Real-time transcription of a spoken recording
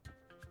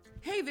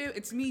Hey there,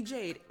 it's me,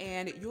 Jade,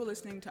 and you're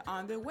listening to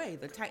On Their Way,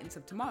 the Titans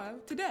of Tomorrow,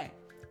 today.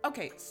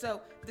 Okay,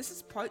 so this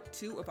is part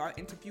 2 of our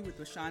interview with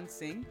Roshan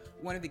Singh,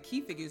 one of the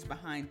key figures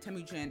behind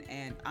Temujin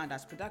and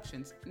Andas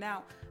Productions.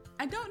 Now,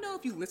 I don't know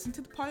if you listened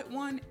to the part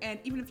 1, and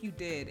even if you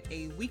did,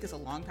 a week is a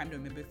long time to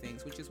remember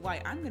things, which is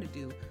why I'm going to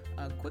do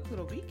a quick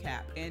little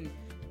recap in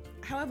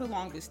however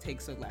long this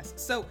takes or less.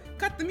 So,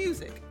 cut the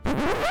music,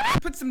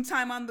 put some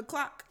time on the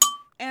clock,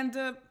 and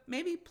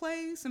maybe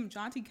play some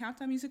jaunty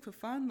countdown music for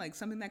fun, like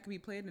something that could be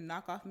played in a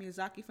knockoff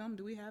Miyazaki film.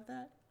 Do we have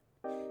that?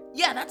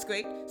 Yeah, that's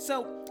great.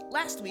 So,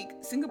 last week,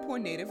 Singapore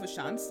native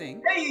Roshan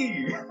Singh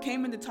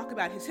came in to talk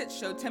about his hit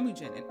show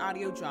Temujin, an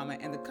audio drama,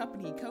 and the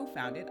company he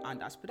co-founded,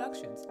 Andas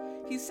Productions.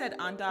 He said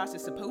Andas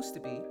is supposed to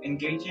be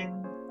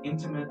engaging,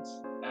 intimate,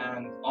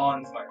 and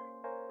awe-inspiring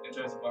in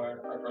terms of our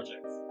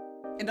projects.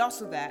 And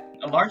also that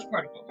a large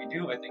part of what we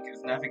do, I think,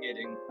 is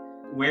navigating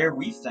where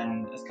we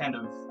stand as kind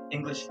of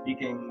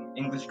English-speaking,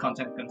 English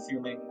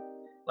content-consuming,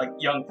 like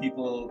young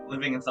people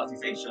living in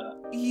Southeast Asia.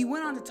 He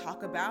went on to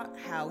talk about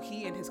how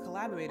he and his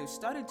collaborators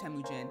started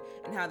Temujin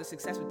and how the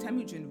success of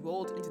Temujin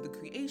rolled into the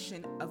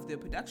creation of their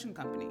production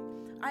company.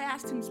 I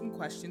asked him some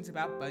questions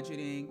about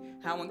budgeting,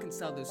 how one can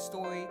sell their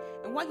story,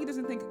 and why he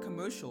doesn't think a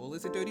commercial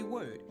is a dirty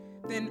word.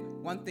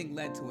 Then one thing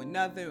led to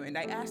another, and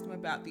I asked him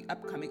about the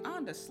upcoming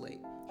Andas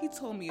slate. He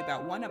told me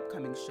about one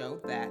upcoming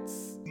show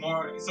that's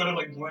more in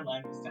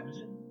line with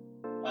Temujin,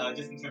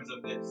 just in terms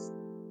of its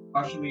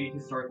partially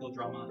historical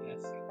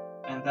drama-esque.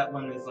 And that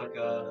one is like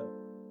a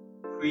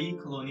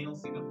pre-colonial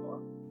Singapore.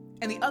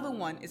 And the other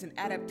one is an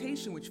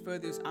adaptation which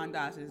furthers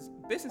Andas's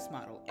business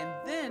model. And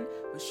then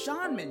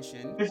Roshan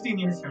mentioned 15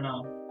 years from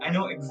now, I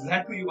know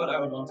exactly what I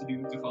would want to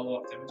do to follow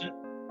up Temujin.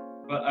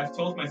 But I've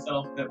told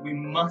myself that we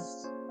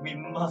must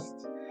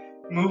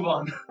move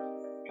on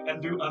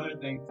and do other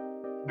things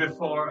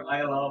before I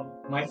allow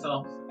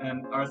myself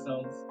and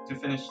ourselves to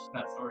finish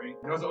that story.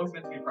 There was always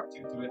meant to be a part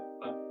 2 to it,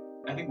 but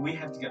I think we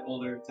have to get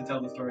older to tell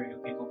the story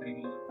of people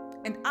getting older.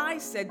 And I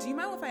said, do you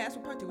mind if I asked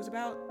what part 2 was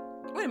about?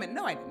 Wait a minute,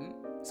 no I didn't.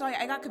 Sorry,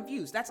 I got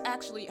confused. That's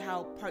actually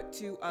how part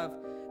 2 of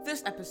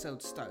this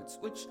episode starts,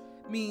 which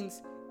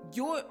means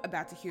you're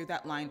about to hear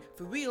that line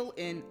for real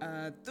in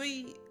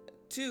 3,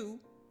 2...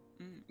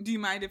 Do you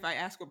mind if I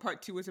ask what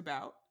part 2 is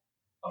about?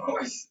 Of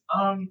course.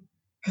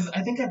 Because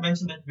I think I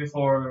mentioned it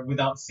before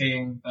without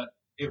saying that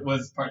it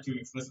was part 2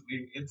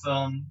 explicitly. It's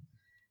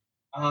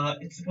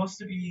supposed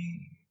to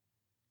be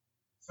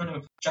sort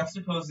of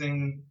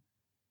juxtaposing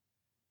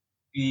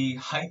the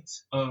height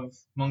of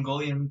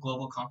Mongolian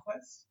global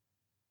conquest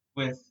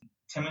with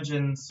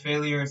Temujin's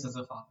failures as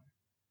a father.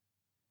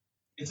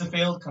 It's a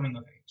failed coming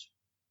of age.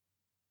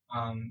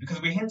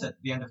 Because we hint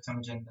at the end of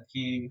Temujin that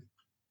he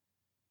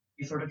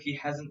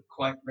hasn't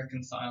quite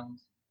reconciled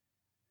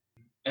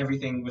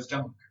everything with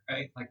junk,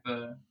 right? Like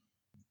the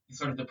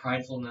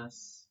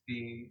pridefulness,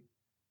 I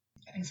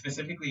think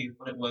specifically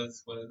what it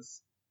was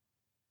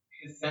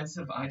his sense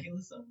of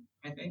idealism,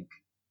 I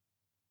think.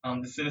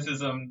 The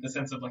cynicism, the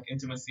sense of like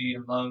intimacy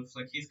and love,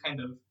 like he's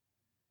kind of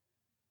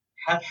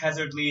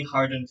haphazardly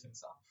hardened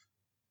himself.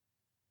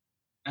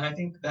 And I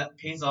think that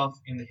pays off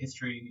in the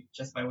history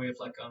just by way of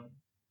like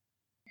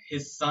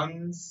his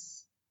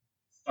sons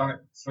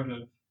start sort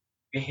of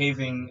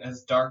behaving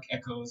as dark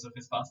echoes of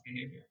his past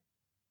behavior,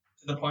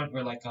 to the point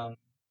where like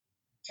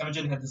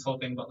Temujin had this whole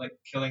thing about like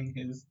killing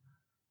his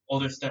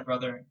older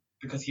stepbrother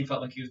because he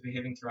felt like he was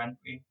behaving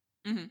tyrannically.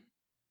 Mm-hmm.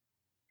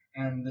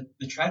 And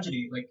the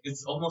tragedy, like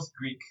it's almost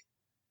Greek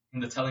in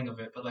the telling of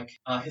it, but like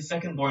his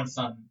second-born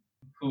son,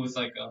 who was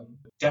like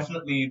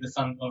definitely the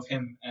son of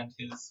him and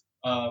his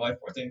wife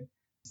Forte,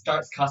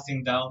 starts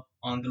casting doubt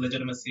on the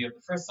legitimacy of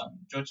the first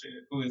son, Joche,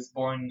 who is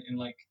born in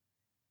like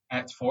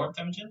Act 4 of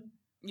Temujin.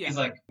 Yeah. He's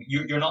like,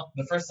 you're not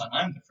the first son,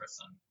 I'm the first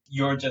son.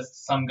 You're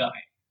just some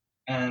guy.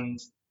 And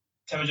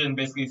Temujin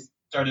basically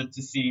started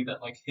to see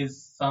that like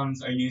his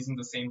sons are using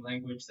the same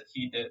language that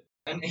he did.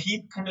 And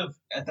he kind of,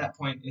 at that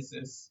point,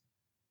 he's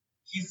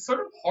sort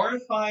of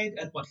horrified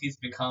at what he's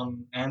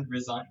become and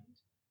resigned.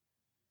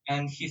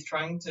 And he's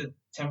trying to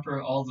temper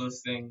all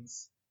those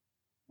things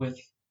with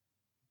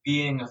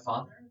being a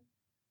father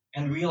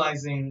and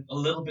realizing a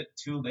little bit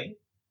too late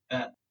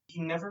that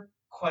he never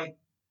quite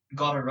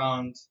got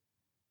around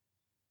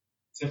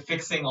to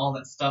fixing all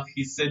that stuff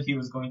he said he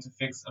was going to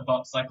fix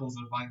about cycles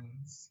of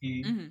violence.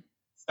 He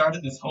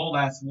started this whole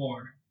ass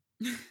war,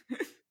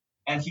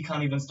 and he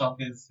can't even stop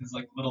his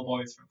like little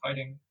boys from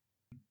fighting,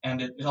 and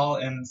it all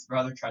ends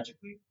rather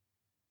tragically.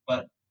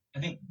 But I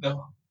think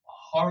the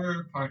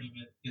horror part of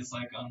it is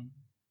like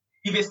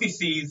he basically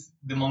sees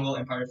the Mongol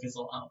Empire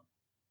fizzle out,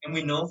 and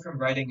we know from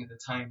writing at the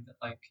time that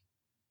like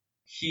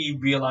he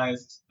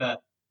realized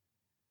that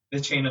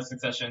the chain of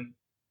succession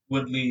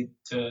would lead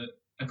to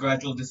a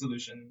gradual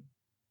dissolution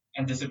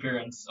and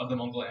disappearance of the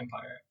Mongol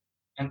Empire.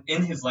 And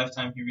in his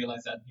lifetime, he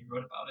realized that and he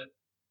wrote about it.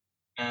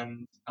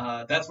 And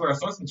that's where our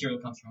source material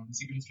comes from, The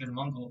Secret History of the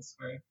Mongols,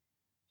 where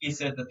he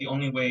said that the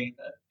only way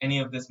that any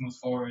of this moves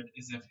forward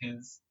is if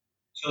his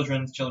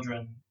children's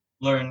children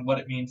learn what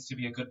it means to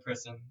be a good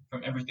person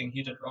from everything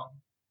he did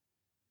wrong.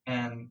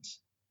 And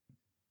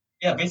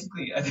yeah,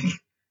 basically, I think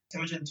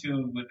Temujin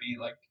 2 would be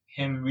like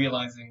him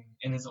realizing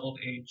in his old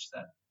age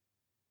that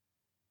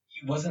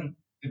he wasn't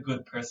the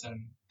good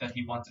person that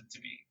he wanted to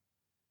be,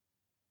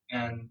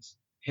 and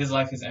his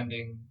life is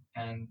ending,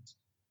 and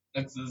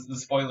like the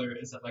spoiler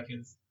is that like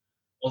his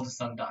oldest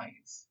son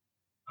dies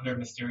under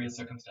mysterious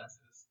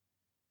circumstances,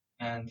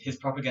 and his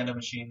propaganda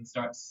machine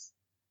starts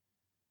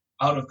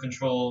out of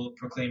control,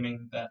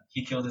 proclaiming that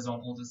he killed his own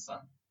oldest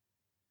son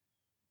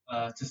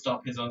to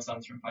stop his own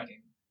sons from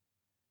fighting.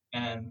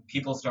 And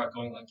people start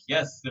going like,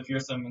 yes, the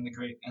fearsome and the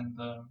great and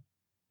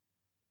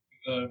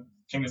the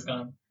Genghis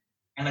Khan.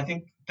 And I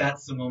think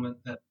that's the moment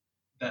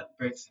that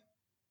breaks him.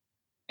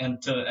 And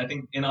I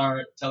think in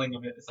our telling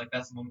of it, it's like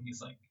that's the moment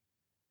he's like,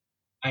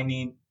 I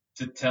need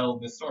to tell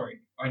this story,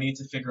 or I need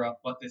to figure out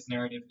what this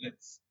narrative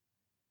is,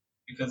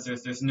 because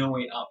there's no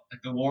way out.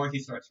 Like the war he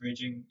starts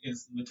raging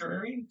is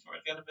literary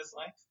towards the end of his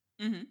life,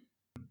 Mm-hmm.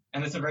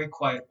 and it's a very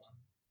quiet one,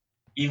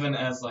 even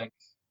as like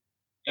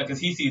yeah, because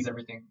he sees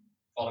everything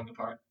falling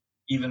apart,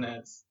 even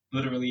as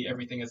literally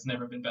everything has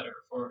never been better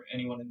for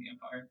anyone in the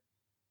empire.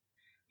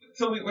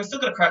 So we're still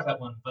gonna crack that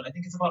one, but I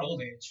think it's about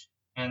old age,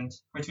 and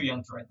we're too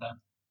young to write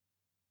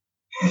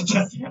that.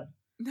 Just yeah.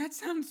 That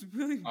sounds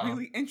really,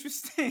 really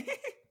interesting.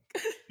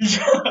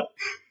 Yeah,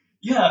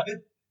 yeah,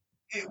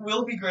 it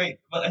will be great,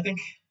 but I think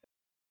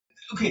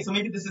okay, so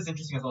maybe this is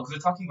interesting as well because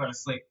we're talking about a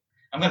slate.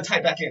 I'm gonna tie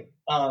it back in.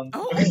 I'm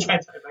gonna try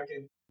to tie it back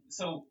in.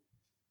 So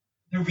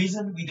the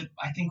reason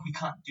I think we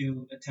can't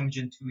do a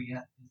Temujin 2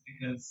 yet is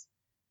because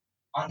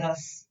on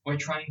us we're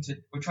trying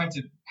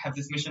to have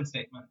this mission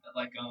statement that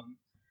like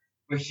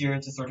we're here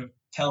to sort of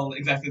tell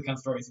exactly the kind of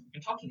stories that we've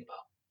been talking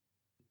about.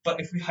 But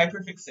if we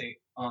hyperfixate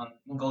on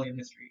Mongolian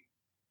history,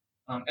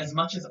 as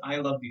much as I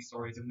love these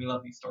stories and we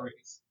love these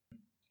stories,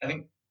 I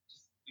think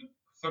the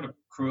sort of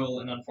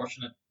cruel and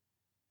unfortunate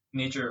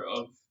nature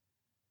of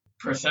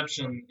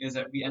perception is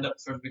that we end up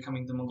sort of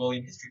becoming the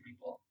Mongolian history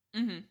people.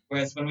 Mm-hmm.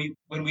 Whereas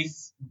when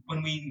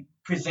we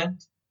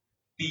present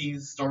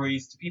these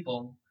stories to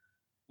people,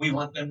 we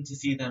want them to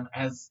see them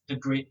as the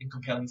great and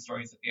compelling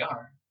stories that they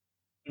are.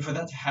 And for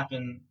that to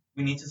happen,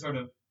 we need to sort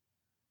of,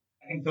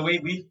 I think the way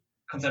we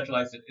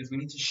conceptualized it is we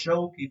need to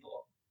show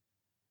people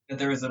that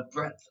there is a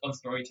breadth of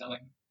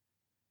storytelling,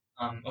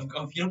 of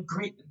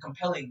great and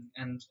compelling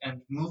and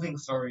moving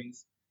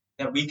stories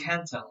that we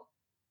can tell,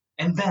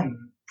 and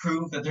then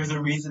prove that there's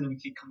a reason we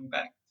keep coming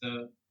back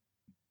to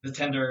the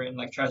tender and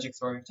like tragic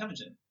story of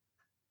Temujin.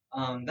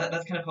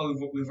 That's kind of how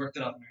we've worked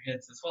it out in our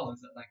heads as well.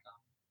 Is that like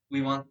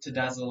we want to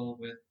dazzle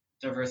with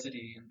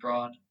diversity and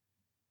broad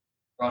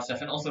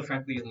stuff, and also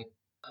frankly like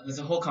there's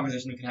a whole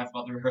conversation we can have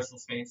about the rehearsal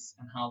space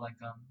and how like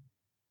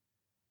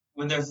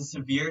when there's a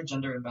severe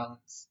gender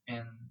imbalance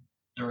in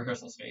the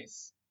rehearsal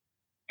space,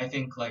 I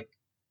think like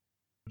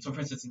so for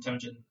instance in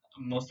Temujin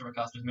most of our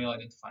cast was male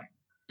identifying.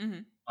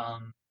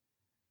 Mm-hmm.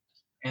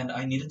 And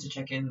I needed to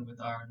check in with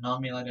our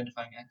non-male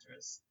identifying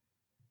actors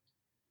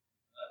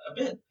a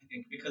bit, I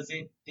think, because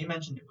they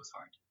mentioned it was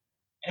hard.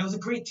 And it was a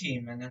great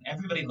team, and then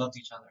everybody loved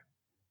each other.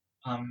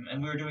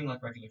 And we were doing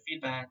like regular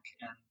feedback,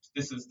 and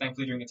this was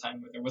thankfully during a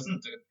time where there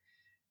wasn't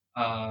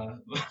a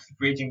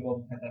raging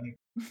global pandemic.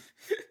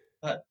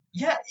 But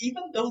yeah,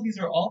 even though these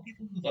are all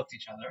people who loved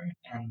each other,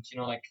 and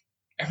like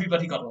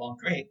everybody got along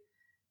great,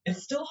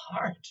 it's still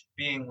hard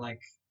being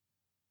like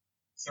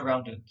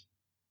surrounded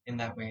in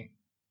that way.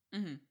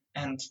 Mm-hmm.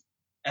 And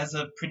as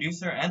a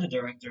producer and a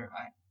director,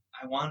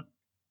 I want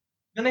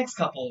the next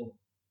couple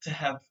to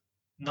have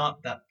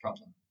not that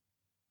problem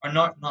or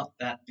not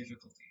that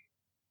difficulty.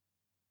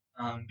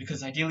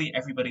 Because ideally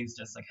everybody's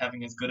just like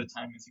having as good a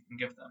time as you can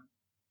give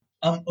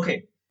them.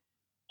 Okay.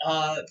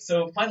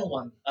 So final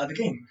one, the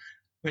game,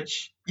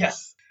 which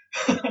yes,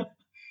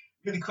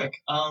 really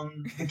quick.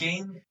 The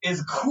game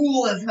is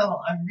cool as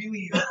hell. I'm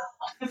really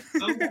I'm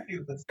so happy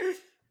with this.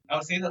 I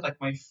would say that like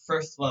my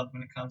first love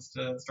when it comes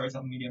to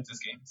storytelling mediums is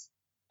games.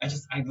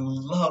 I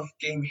love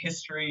game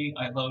history.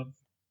 I love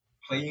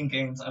playing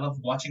games. I love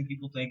watching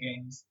people play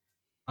games,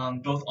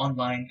 both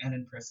online and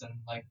in person.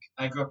 Like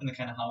I grew up in the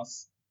kind of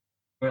house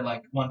where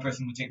like one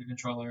person would take the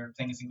controller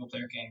playing a single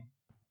player game,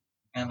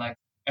 and like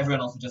everyone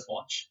else would just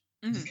watch,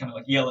 just kind of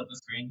like yell at the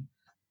screen.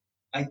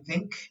 I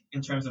think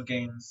in terms of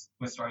games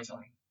with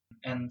storytelling,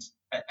 and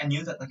I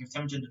knew that like if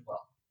Temujin did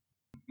well,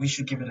 we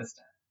should give it a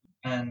stat.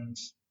 And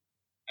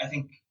I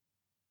think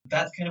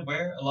that's kind of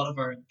where a lot of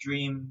our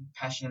dream,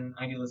 passion,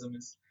 idealism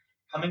is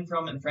coming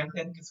from. And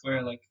frankly, I think it's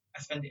where like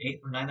I spend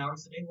 8 or 9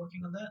 hours a day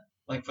working on that,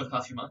 like for the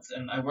past few months,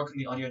 and I work on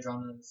the audio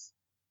dramas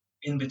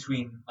in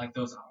between like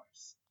those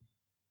hours.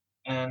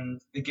 And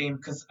the game,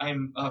 because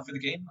I'm for the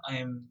game, I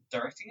am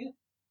directing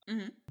it.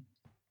 Mm-hmm.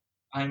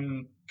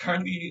 I'm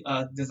currently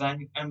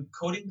I'm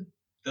coding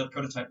the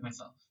prototype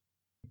myself.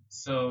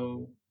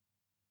 So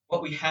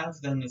what we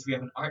have then is we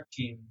have an art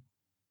team,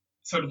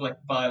 sort of like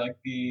by like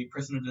the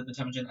person who did the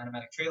Temujin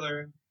animatic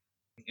trailer,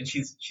 and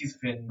she's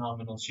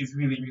phenomenal. She's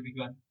really really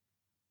good.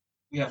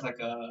 We have like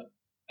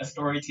a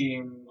story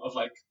team of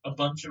like a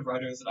bunch of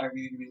writers that I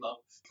really really love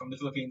from the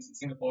Philippines and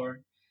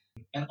Singapore,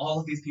 and all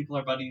of these people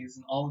are buddies,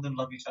 and all of them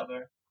love each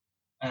other.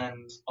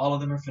 and all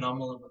of them are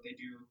phenomenal in what they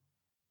do.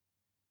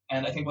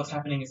 And I think what's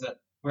happening is that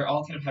we're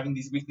all kind of having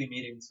these weekly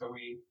meetings where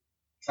we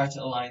try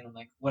to align on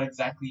like what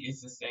exactly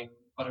is this thing,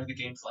 what are the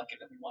games like it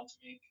that we want to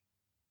make,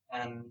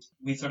 and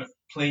we sort of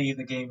play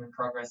the game in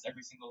progress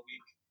every single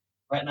week.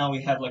 Right now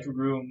we have like a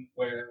room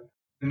where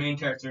the main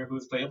character who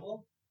is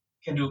playable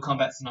can do a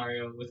combat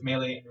scenario with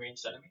melee and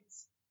ranged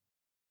enemies.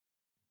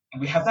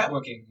 And we have that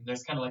working.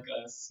 There's kind of like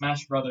a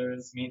Smash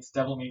Brothers meets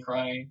Devil May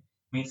Cry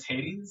meets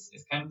Hades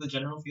is kind of the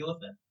general feel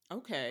of it.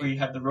 Okay. Where you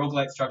have the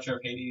roguelike structure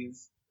of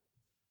Hades,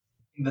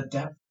 the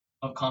depth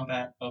of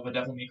combat of a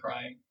Devil May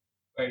Cry,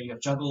 where you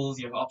have juggles,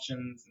 you have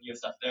options, and you have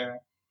stuff there.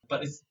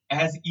 But it's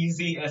as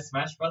easy as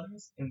Smash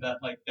Brothers in that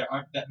like there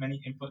aren't that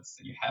many inputs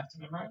that you have to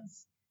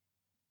memorize.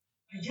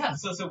 Yeah,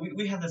 so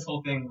we have this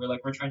whole thing where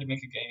like we're trying to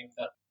make a game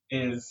that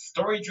is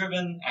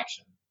story-driven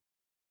action.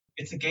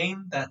 It's a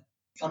game that,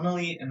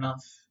 funnily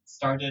enough,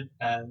 started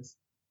as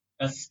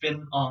a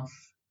spin-off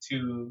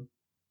to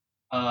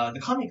the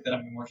comic that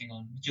I've been working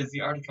on, which is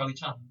The Art of Charlie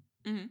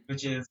Chan,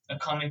 which is a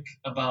comic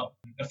about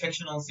a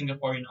fictional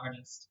Singaporean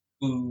artist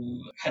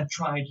who had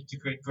tried to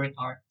create great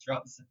art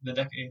throughout the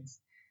decades.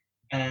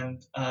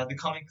 And the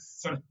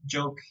comic's sort of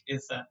joke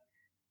is that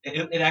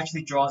it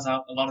actually draws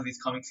out a lot of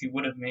these comics he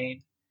would have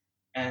made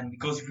and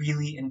goes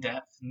really in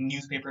depth,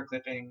 newspaper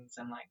clippings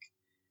and like,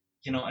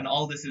 and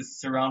all this is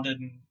surrounded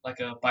in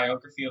like a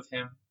biography of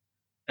him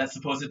that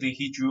supposedly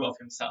he drew of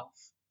himself.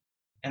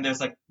 And there's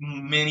like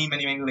many,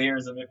 many, many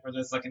layers of it where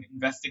there's like an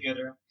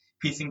investigator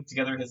piecing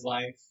together his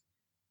life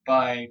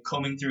by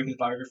combing through his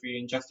biography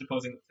and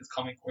juxtaposing with his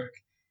comic work,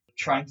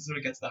 trying to sort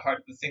of get to the heart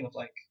of the thing of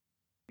like,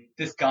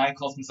 this guy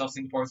calls himself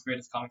Singapore's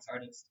greatest comics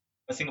artist,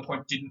 but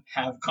Singapore didn't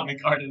have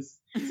comic artists.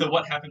 So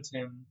what happened to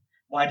him?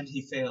 Why did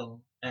he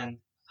fail? And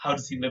how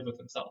does he live with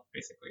himself,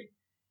 basically?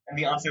 And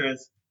the answer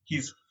is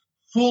he's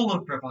full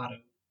of bravado.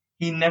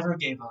 He never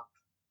gave up,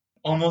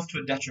 almost to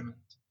a detriment.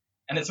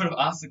 And it sort of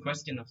asks the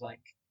question of like,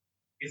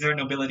 is there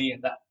nobility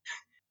in that?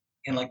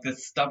 In like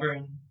this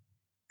stubborn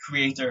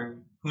creator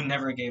who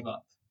never gave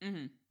up.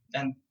 Mm-hmm.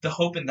 And the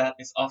hope in that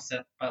is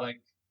offset by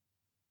like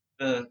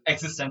the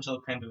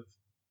existential kind of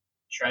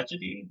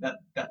tragedy that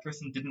that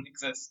person didn't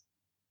exist.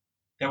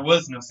 There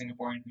was no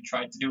Singaporean who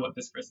tried to do what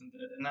this person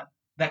did. And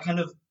that kind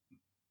of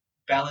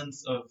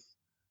balance of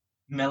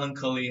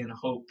melancholy and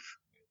hope,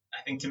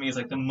 I think to me is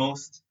like the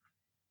most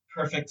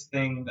perfect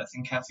thing that's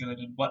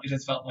encapsulated what it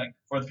has felt like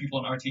for the people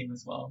on our team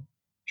as well.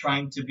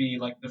 Trying to be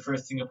like the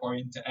first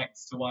Singaporean to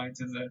X to Y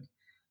to Z,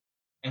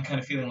 and kind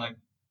of feeling like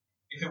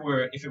if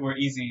it were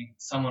easy,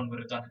 someone would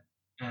have done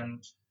it.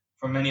 And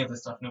for many of the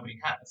stuff, nobody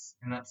has,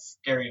 and that's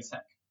scary as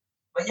heck.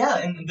 But yeah,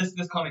 and this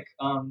comic,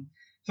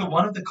 so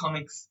one of the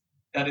comics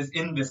that is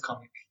in this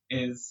comic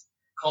is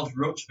called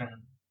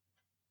Roachman,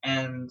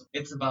 and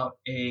it's about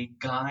a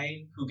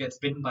guy who gets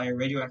bitten by a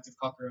radioactive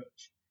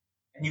cockroach,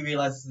 and he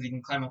realizes that he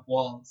can climb up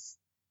walls.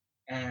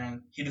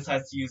 And he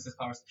decides to use his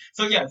powers.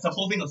 So yeah, it's a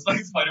whole thing of like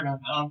Spider-Man.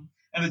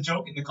 And the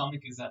joke in the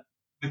comic is that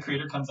the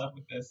creator comes up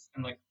with this,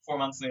 and like 4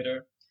 months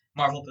later,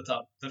 Marvel puts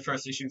out the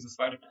first issues of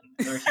Spider-Man.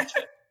 And they're a huge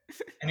hit.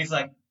 And he's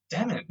like,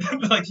 damn it.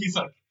 Like he's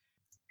like,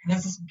 and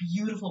there's this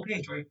beautiful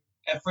page where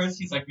at first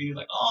he's like really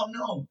like, oh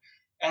no.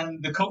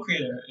 And the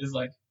co-creator is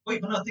like,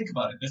 wait, but no, think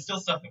about it. There's still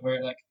stuff that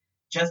where like,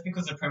 just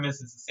because the premise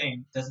is the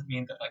same doesn't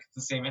mean that like it's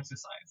the same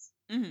exercise.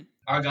 Mm-hmm.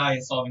 Our guy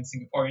is solving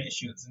Singaporean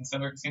issues, and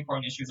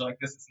Singaporean issues are like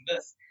this and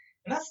this.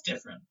 And that's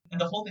different. And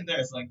the whole thing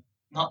there is like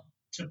not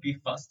to be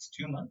fussed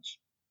too much.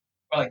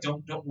 Or like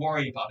don't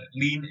worry about it.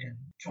 Lean in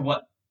to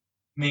what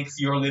makes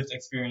your lived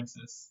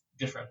experiences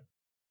different.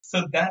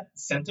 So that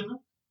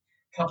sentiment,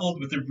 coupled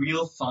with the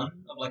real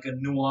fun of like a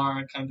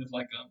noir kind of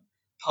like a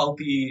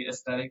pulpy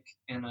aesthetic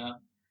in a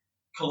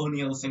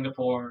colonial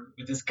Singapore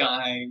with this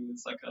guy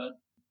who's like a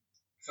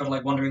sort of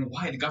like wondering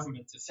why the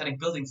government is setting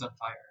buildings on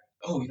fire.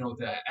 Oh,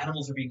 the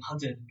animals are being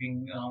hunted,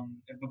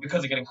 but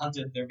because they're getting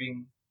hunted, they're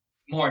being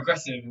more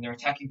aggressive and they're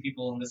attacking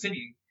people in the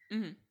city.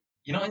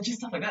 Mm-hmm. And just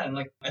stuff like that. And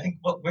like I think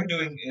what we're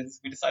doing is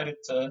we decided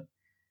to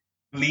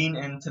lean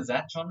into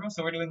that genre.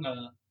 So we're doing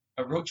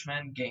a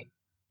Roachman game.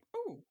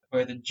 Ooh.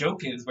 Where the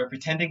joke is we're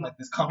pretending like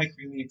this comic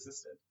really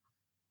existed.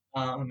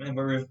 And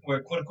we're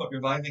quote unquote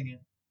reviving it.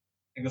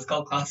 It was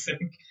called Classic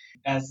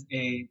as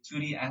a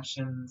 2D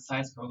action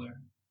side scroller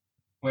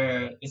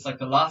where it's like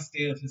the last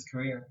day of his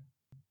career,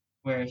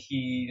 where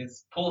he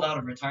is pulled out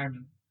of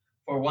retirement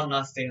for one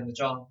last day on the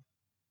job.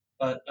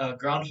 But a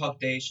Groundhog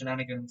Day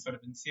shenanigan sort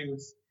of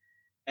ensues,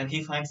 and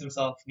he finds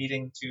himself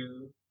needing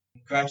to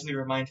gradually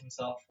remind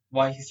himself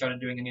why he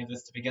started doing any of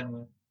this to begin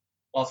with,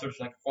 while sort of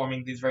like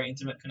forming these very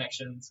intimate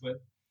connections with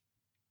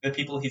the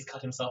people he's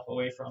cut himself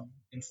away from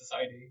in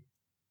society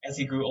as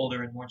he grew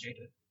older and more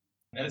jaded.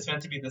 And it's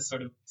meant to be this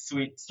sort of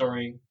sweet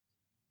story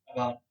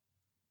about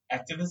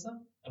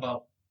activism,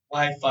 about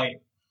why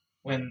fight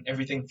when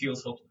everything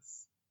feels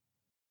hopeless,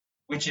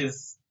 which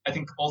is, I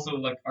think, also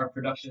like our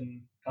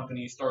production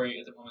company story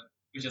at the moment,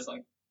 which is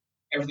like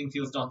everything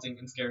feels daunting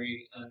and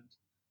scary, and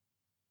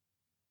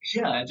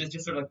yeah,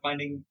 just sort of like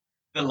finding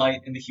the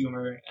light and the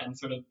humor and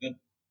sort of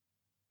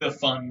the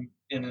fun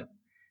in it.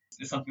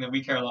 is something that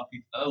we care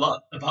a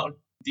lot about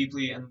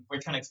deeply, and we're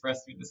trying to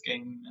express through this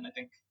game, and I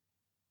think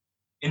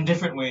in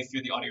different ways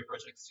through the audio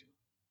projects too.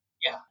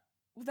 Yeah.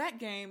 Well, that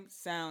game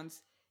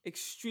sounds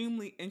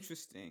extremely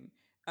interesting.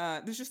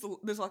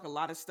 There's like a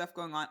lot of stuff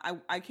going on.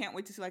 I can't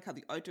wait to see like how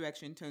the art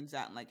direction turns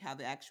out and like how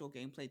the actual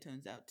gameplay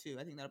turns out too.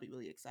 I think that'll be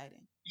really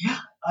exciting. Yeah,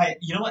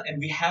 you know what? And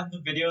we have the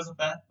videos of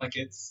that. Like,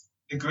 it's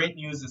the great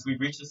news is we've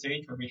reached a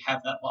stage where we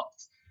have that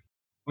locked.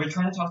 We're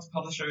trying to talk to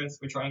publishers.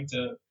 We're trying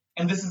to,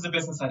 and this is the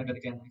business side of it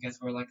again. I guess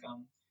we're like,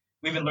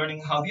 we've been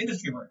learning how the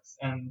industry works,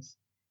 and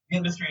the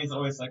industry is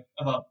always like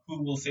about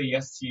who will say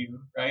yes to you,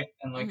 right?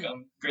 And like,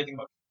 great thing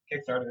about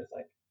Kickstarter is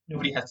like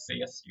nobody has to say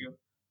yes to you,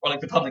 or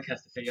like the public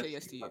has to say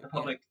yes to you. But the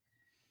public,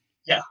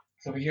 yeah.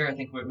 So here, I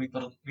think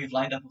we've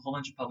lined up a whole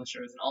bunch of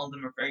publishers, and all of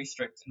them are very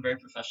strict and very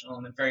professional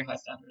and have very high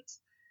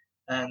standards.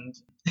 And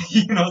so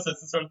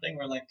it's the sort of thing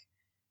where like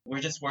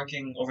we're just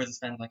working over the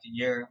span of like a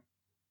year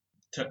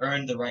to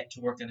earn the right to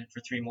work in it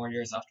for 3 more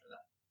years after that.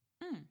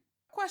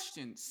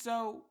 Question.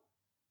 So,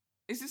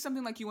 is this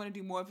something like you want to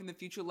do more of in the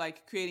future,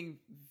 like creating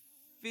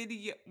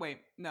video? Wait,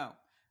 no.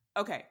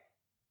 Okay.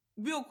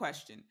 Real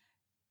question.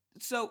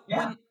 So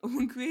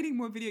when creating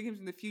more video games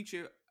in the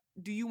future,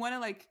 do you want to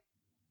like?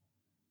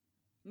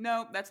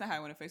 No, that's not how I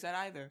want to phrase that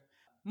either.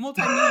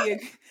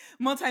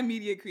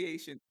 Multimedia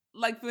creation.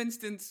 Like for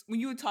instance,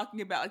 when you were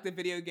talking about like the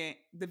video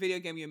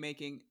game you're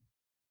making.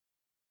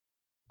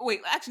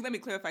 Wait, actually, let me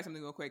clarify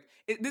something real quick.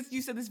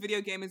 You said this video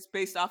game is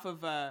based off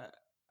of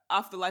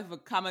off the life of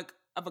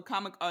a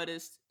comic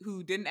artist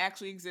who didn't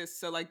actually exist.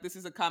 So like this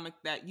is a comic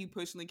that you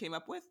personally came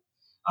up with?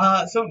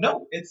 So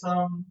no, it's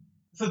so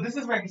this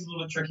is where it gets a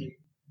little tricky.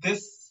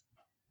 This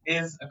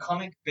is a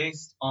comic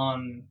based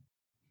on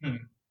let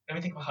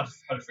me think about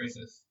how to phrase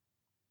this.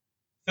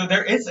 So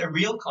there is a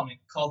real comic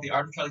called The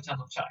Arbitrarily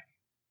Channeled Chai.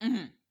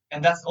 Mm-hmm.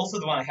 And that's also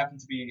the one I happen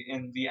to be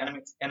in the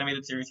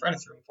animated series writing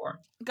room for.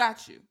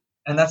 Got you.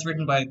 And that's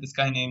written by this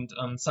guy named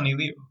Sunny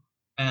Liu.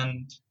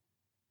 And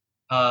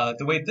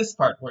the way this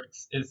part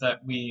works is that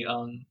we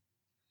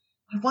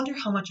I wonder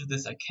how much of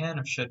this I can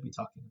or should be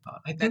talking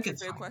about. I think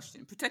it's a fair fine.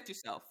 Question. Protect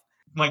yourself.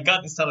 My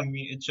gut is telling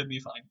me it should be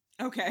fine.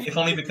 Okay. If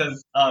only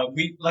because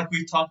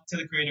we've talked to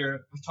the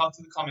creator, we've talked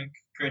to the comic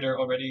creator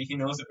already. He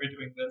knows that we're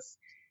doing this.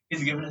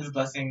 He's given his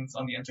blessings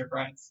on the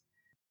enterprise.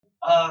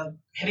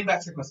 Heading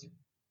back to your question.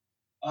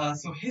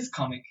 So his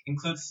comic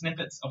includes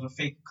snippets of a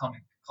fake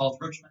comic called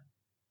Roachman.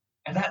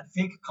 And that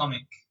fake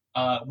comic,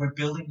 we're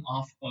building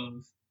off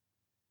of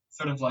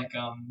sort of like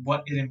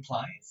what it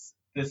implies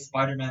this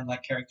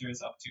Spider-Man-like character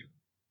is up to.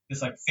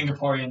 This like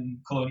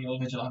Singaporean colonial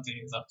vigilante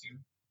is up to.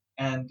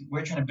 And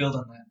we're trying to build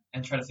on that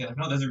and try to say like,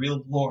 no, there's a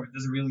real lore,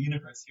 there's a real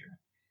universe here.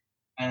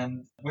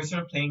 And we're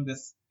sort of playing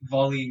this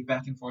volley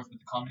back and forth with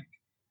the comic,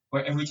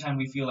 where every time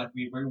we feel like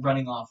we're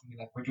running off and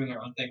we're doing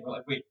our own thing, we're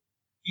like, wait,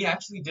 he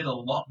actually did a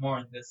lot more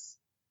in this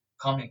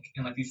comic,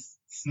 in like these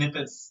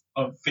snippets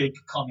of fake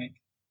comic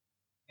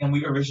than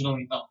we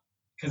originally thought.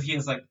 Because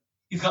he's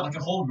got like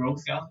a whole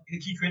rogues gallery.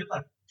 He created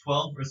like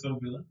 12 or so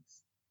villains,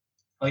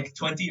 like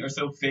 20 or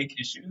so fake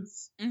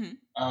issues,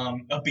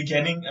 a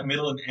beginning, a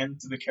middle, and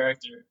end to the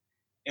character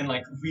in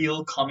like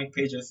real comic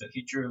pages that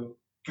he drew,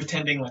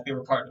 pretending like they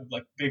were part of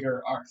like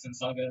bigger arcs and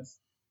sagas.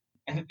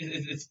 And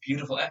it's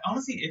beautiful. And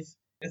honestly, if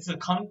it's a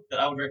comic that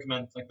I would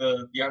recommend, like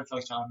the Art of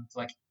Television,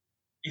 like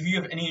if you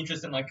have any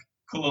interest in like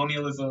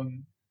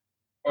colonialism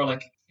or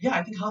like, yeah,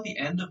 I think how the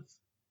end of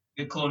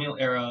the colonial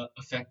era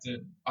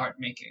affected art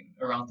making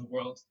around the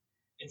world.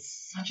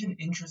 It's such an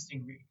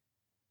interesting read.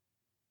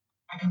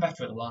 I come back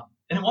to it a lot.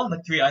 And it won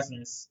like 3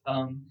 Eisners.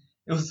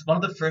 It was one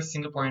of the first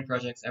Singaporean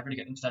projects ever to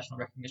get international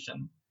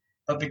recognition.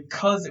 But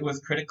because it was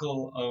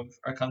critical of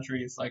our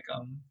country's like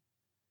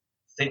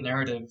state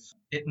narrative,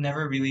 it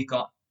never really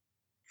got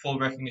full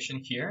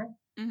recognition here.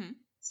 Mm-hmm.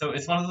 So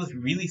it's one of those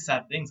really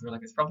sad things where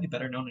like it's probably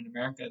better known in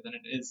America than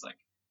it is like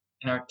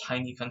in our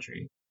tiny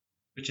country,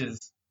 which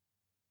is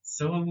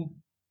so.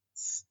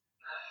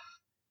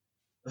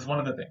 It's one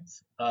of the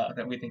things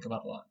that we think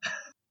about a lot.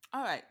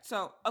 All right.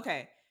 So,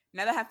 okay.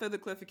 Now that I have further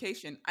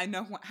clarification, I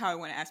know how I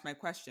want to ask my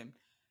question.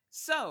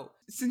 So,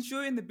 since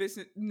you're in the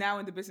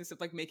business of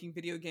like making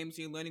video games,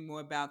 you're learning more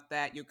about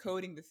that, you're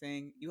coding the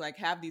thing, you like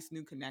have these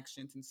new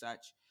connections and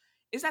such.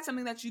 Is that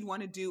something that you'd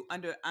want to do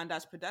under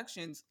Andaz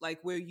Productions, like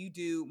where you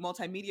do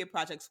multimedia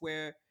projects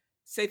where,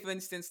 say for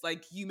instance,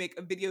 like you make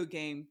a video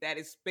game that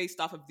is based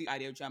off of the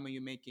audio drama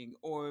you're making,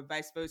 or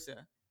vice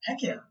versa?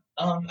 Heck yeah.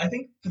 I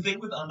think the thing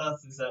with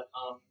Andaz is that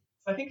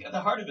I think at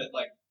the heart of it,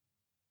 like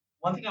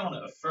one thing I want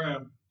to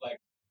affirm, like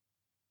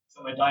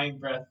so my dying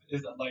breath,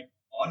 is that like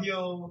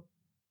audio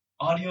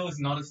is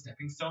not a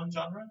stepping stone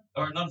genre,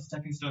 or not a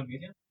stepping stone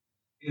medium.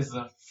 It is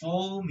a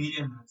full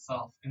medium in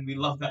itself, and we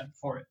love that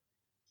for it.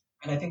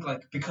 And I think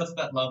like because of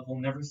that love, we'll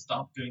never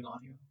stop doing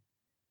audio.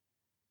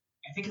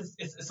 I think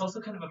it's also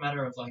kind of a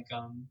matter of like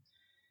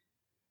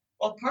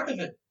well, part of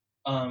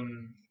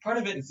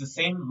it is the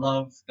same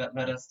love that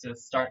led us to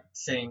start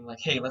saying like,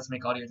 hey, let's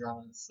make audio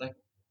dramas. Like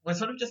we're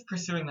sort of just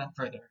pursuing that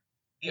further.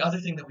 The other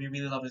thing that we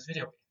really love is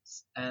video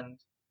games, and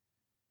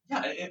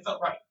yeah, it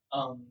felt right.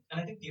 And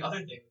I think the other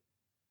thing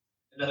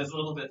that is a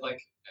little bit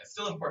like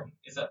still important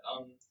is that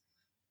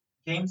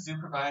games do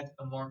provide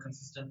a more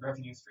consistent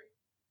revenue stream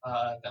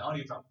than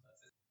audio drama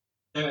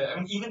does. I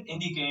mean, even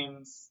indie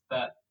games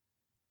that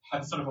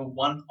have sort of a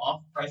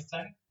one-off price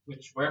tag,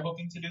 which we're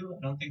hoping to do.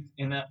 I don't think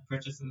in-app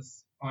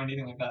purchases or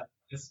anything like that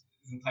is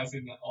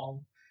enticing at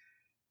all.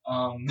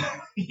 Um,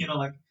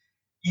 like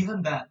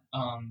even that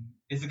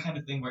is the kind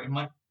of thing where it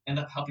might end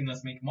up helping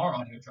us make more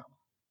audio drama.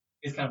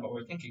 Is kind of what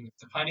we're thinking.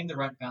 So finding the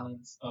right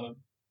balance of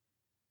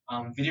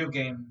video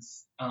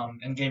games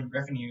and game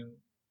revenue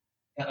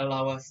that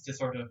allow us to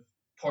sort of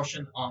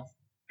portion off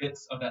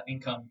bits of that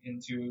income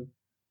into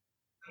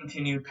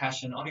continued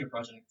passion audio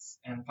projects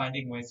and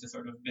finding ways to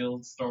sort of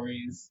build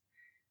stories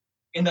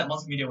in that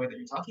multimedia way that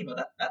you're talking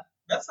about.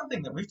 That's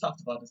something that we've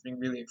talked about as being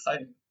really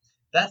exciting.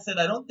 That said,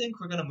 I don't think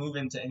we're gonna move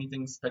into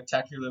anything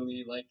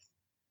spectacularly like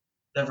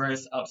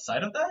diverse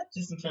outside of that.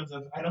 Just in terms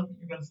of, I don't think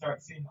you're gonna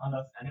start seeing on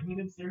us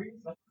animated series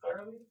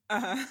necessarily.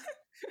 Uh-huh.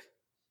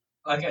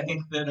 Like I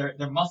think that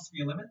there must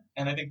be a limit,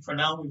 and I think for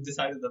now we've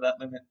decided that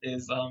limit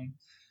is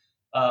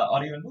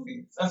audio and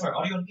movies. Sorry,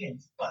 audio and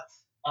games. But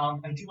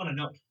I do want to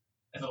note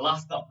as a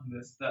last thought on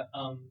this that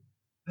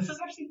this is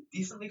actually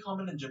decently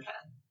common in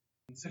Japan.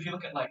 So if you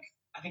look at like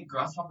I think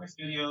Grasshopper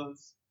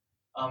Studios,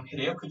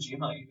 Hideo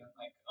Kojima even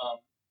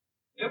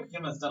Hideo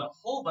Kojima has done a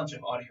whole bunch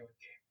of audio in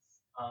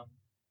games.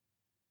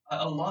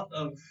 A lot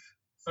of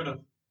sort of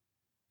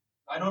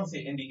I don't want to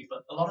say indie,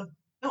 but a lot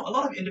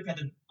of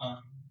independent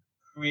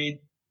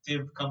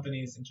creative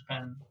companies in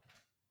Japan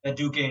that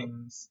do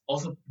games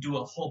also do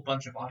a whole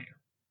bunch of audio.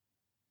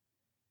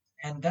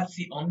 And that's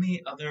the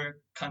only other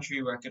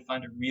country where I could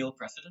find a real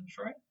precedent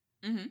for it.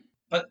 Mm-hmm.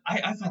 But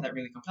I find that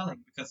really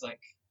compelling because,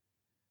 like,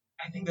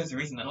 I think there's a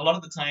reason. And a lot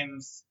of the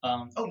times,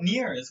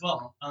 Nier as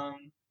well.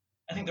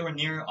 I think there were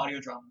Nier audio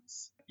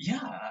dramas.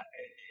 Yeah,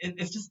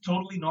 it's just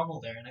totally normal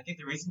there. And I think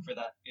the reason for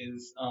that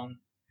is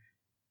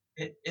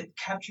it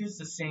captures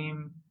the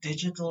same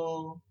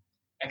digital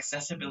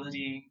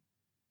accessibility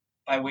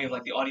by way of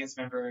like the audience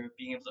member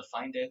being able to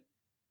find it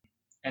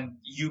and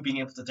you being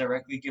able to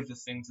directly give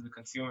this thing to the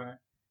consumer.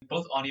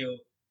 Both audio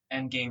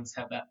and games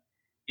have that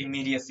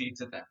immediacy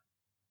to them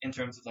in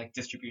terms of like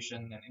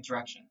distribution and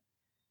interaction.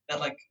 That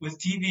like with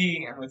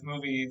TV and with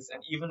movies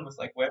and even with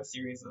like web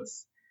series,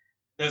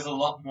 there's a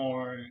lot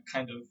more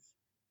kind of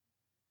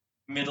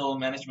middle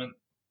management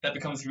that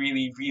becomes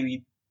really,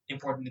 really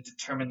important in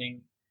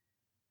determining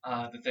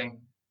the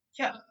thing.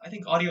 Yeah, I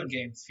think audio and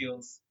games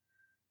feels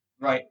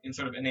right in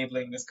sort of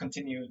enabling this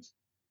continued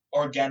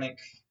organic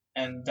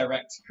and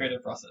direct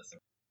creative process.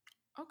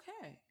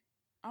 Okay.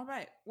 All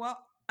right. Well,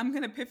 I'm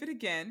going to pivot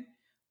again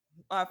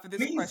for this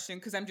Please. question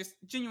because I'm just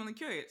genuinely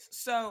curious.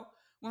 So,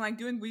 when like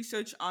doing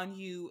research on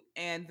you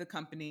and the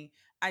company,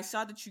 I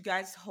saw that you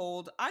guys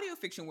hold audio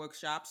fiction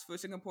workshops for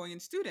Singaporean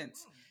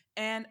students.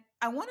 And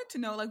I wanted to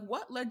know like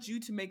what led you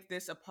to make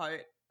this a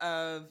part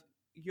of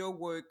your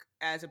work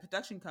as a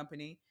production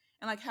company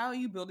and like how are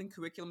you building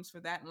curriculums for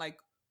that and like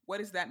what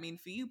does that mean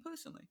for you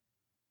personally?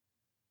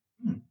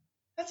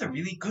 That's a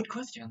really good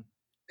question.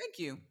 Thank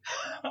you.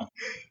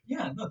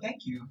 Yeah, no,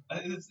 thank you.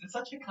 It's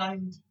such a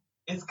kind.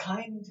 It's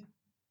kind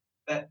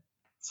that.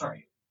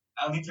 Sorry,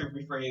 I'll need to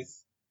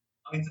rephrase.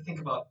 I'll need to think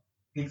about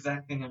the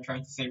exact thing I'm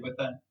trying to say with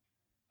that.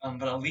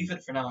 But I'll leave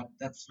it for now.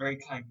 That's very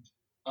kind.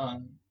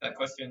 That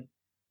question.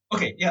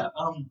 Okay, yeah.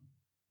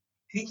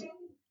 Teaching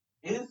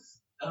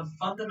is a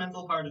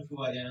fundamental part of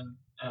who I am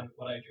and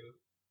what I do.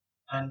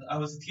 And I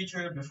was a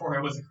teacher before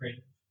I was a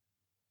creative.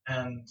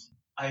 And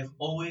I've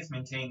always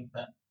maintained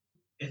that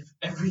if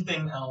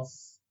everything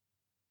else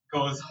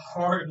goes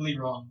horribly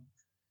wrong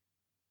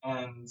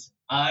and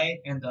I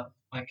end up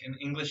like an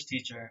English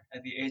teacher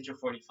at the age of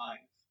 45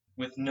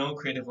 with no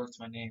creative work to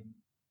my name,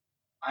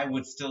 I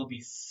would still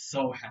be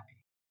so happy.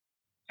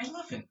 I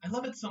love it. I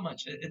love it so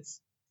much.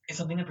 It's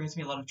something that brings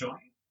me a lot of joy.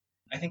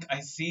 I think I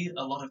see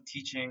a lot of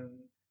teaching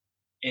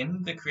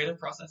in the creative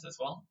process as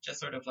well. Just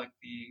sort of like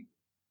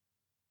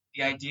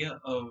the idea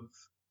of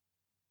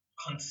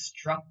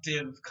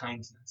constructive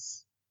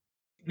kindness.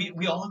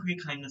 We all agree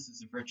kindness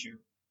is a virtue,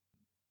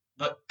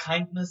 but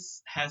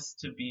kindness has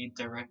to be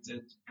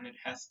directed and it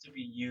has to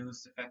be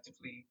used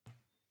effectively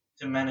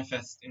to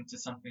manifest into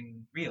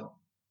something real,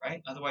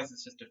 right? Otherwise,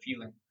 it's just a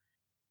feeling.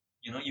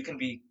 You can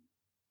be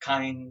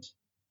kind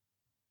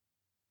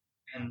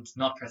and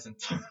not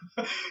present,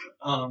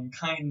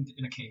 kind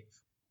in a cave.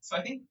 So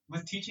I think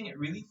with teaching, it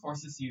really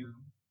forces you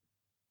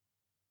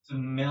to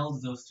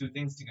meld those two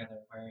things together.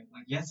 Where,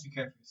 like, yes, you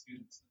care for your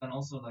students, but then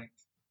also like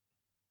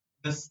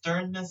the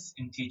sternness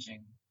in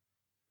teaching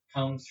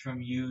comes from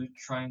you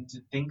trying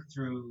to think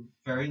through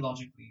very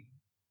logically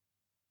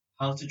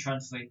how to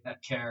translate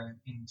that care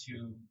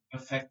into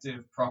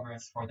effective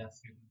progress for that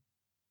student,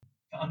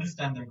 to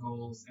understand their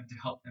goals and to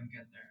help them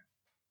get there.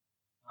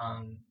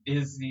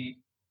 Is the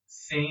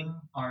same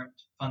art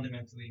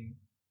fundamentally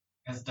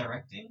as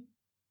directing,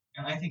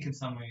 and I think in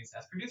some ways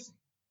as producing.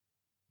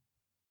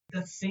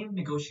 That same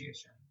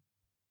negotiation,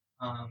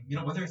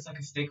 whether it's like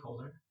a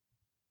stakeholder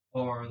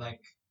or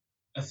like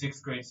a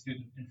sixth grade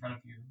student in front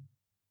of you,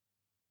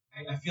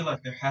 I feel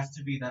like there has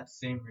to be that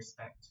same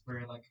respect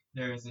where like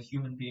there is a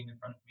human being in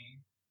front of me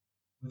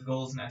with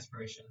goals and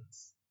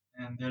aspirations,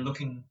 and they're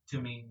looking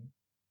to me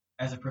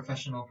as a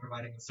professional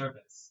providing a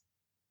service,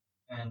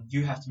 and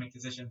you have to make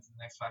decisions in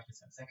the next 5 to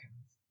 10 seconds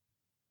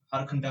how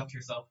to conduct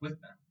yourself with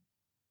them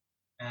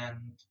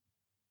and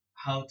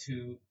how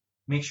to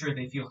make sure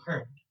they feel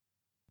heard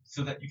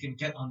so that you can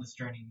get on this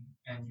journey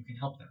and you can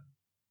help them.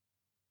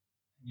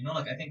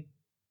 Like I think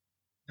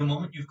the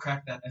moment you've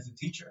cracked that as a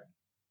teacher,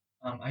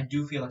 I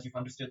do feel like you've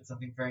understood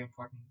something very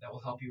important that will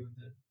help you in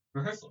the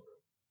rehearsal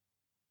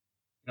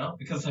room.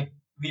 Because like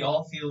we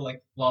all feel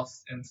like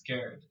lost and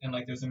scared, and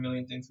like there's a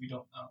million things we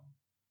don't know.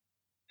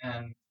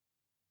 And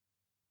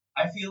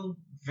I feel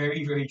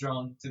very, very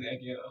drawn to the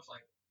idea of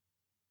like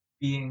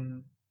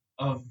being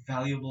of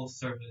valuable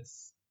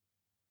service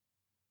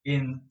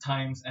in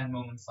times and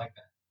moments like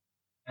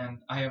that. And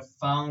I have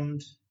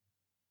found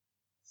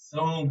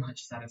so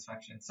much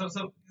satisfaction. So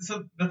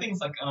the things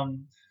like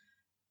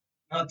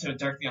not to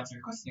directly answer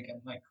your question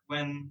again, like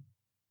when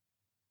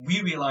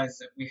we realized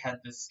that we had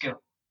this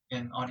skill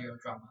in audio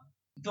drama,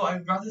 though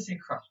I'd rather say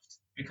craft,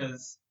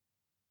 because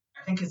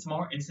I think it's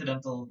more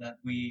incidental that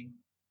we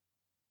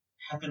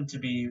happened to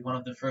be one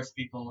of the first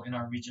people in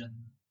our region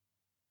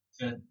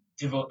to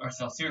devote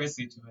ourselves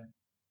seriously to it.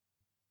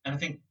 And I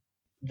think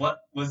what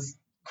was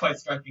quite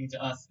striking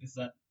to us is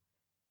that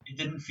it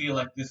didn't feel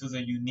like this was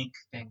a unique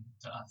thing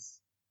to us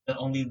that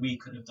only we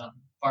could have done.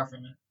 Far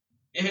from it.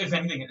 If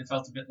anything, it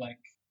felt a bit like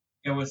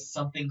there was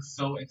something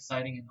so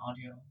exciting in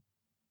audio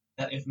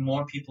that if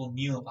more people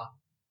knew about,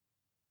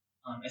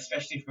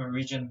 especially from a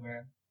region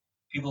where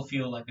people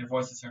feel like their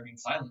voices are being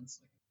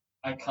silenced,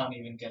 I can't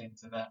even get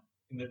into that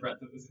in the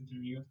breadth of this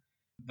interview,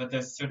 but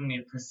there's certainly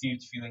a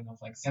perceived feeling of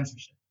like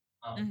censorship.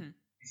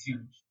 It's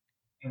huge.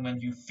 And when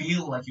you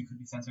feel like you could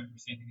be censored for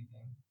saying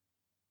anything,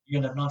 you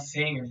end up not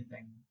saying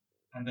anything,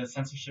 and the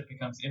censorship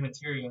becomes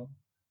immaterial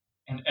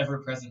and ever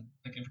present.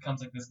 Like it becomes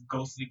like this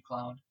ghostly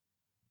cloud.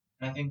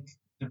 And I think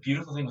the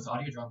beautiful thing with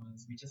audio drama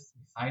is we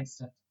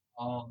sidestepped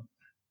all of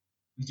that.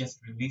 We just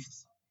released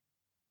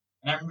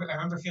something. And I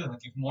remember feeling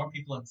like if more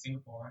people in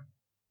Singapore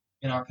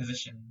in our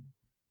position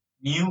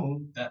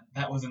knew that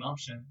that was an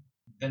option,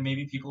 then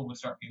maybe people would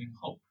start feeling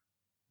hope.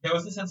 There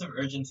was a sense of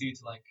urgency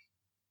to like,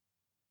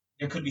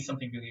 there could be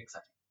something really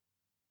exciting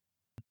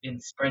in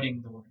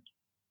spreading the word.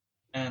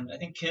 And I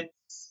think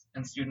kids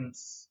and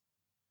students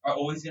are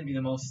always going to be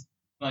the most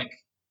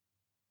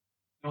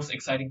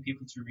exciting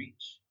people to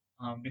reach,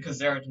 because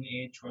they're at an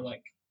age where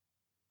like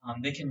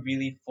they can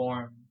really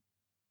form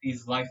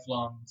these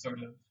lifelong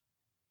sort of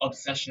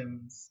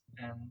obsessions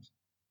and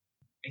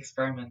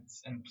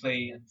experiments and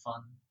play and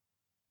fun.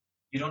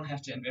 You don't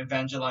have to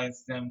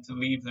evangelize them to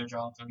leave their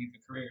jobs or leave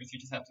their careers. You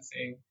just have to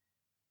say,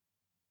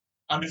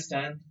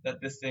 understand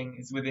that this thing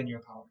is within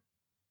your power.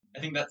 I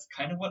think that's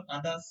kind of what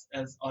Andas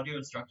as audio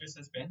instructors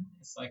has been.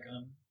 It's like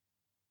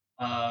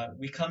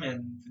we come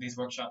in for these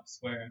workshops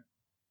where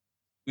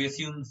we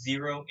assume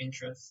zero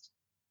interest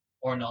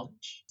or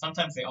knowledge.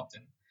 Sometimes they opt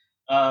in.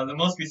 The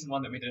most recent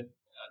one that we did,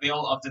 they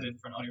all opted in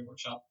for an audio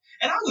workshop,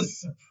 and I was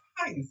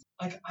surprised.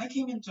 Like I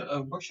came into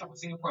a workshop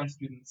with Singaporean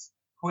students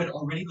who had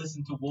already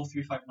listened to Wolf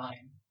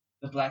 359,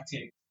 the Black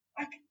Tape.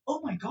 Like,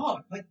 oh my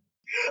god! Like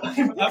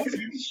I was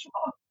really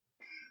shocked.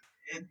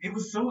 It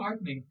was so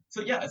heartening.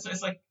 So yeah, so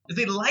it's like if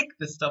they like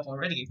this stuff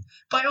already,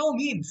 by all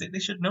means, they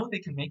should know they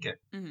can make it.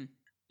 Mm-hmm.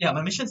 Yeah,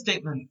 my mission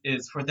statement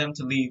is for them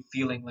to leave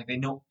feeling like they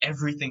know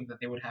everything that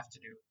they would have to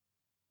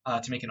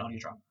do to make an audio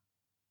drama,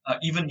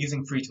 even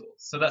using free tools.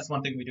 So that's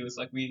one thing we do is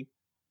like we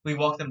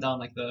walk them down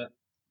like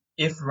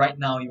if right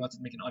now you want to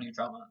make an audio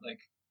drama, like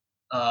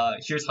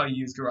here's how you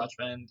use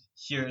GarageBand,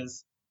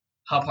 here's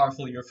how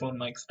powerful your phone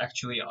mics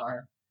actually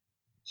are,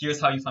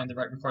 here's how you find the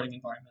right recording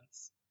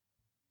environments,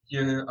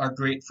 here are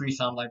great free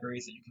sound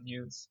libraries that you can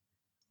use.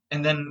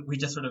 And then we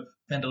just sort of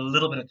spend a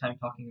little bit of time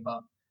talking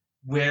about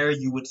where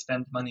you would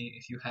spend money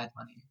if you had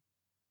money,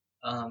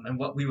 and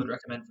what we would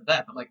recommend for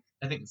that. But like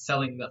I think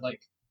selling that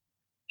like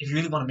if you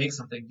really want to make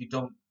something, you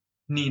don't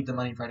need the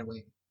money right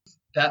away.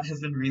 That has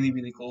been really,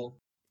 really cool.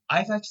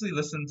 I've actually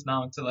listened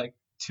now to like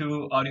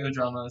 2 audio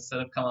dramas that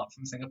have come out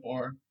from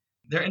Singapore.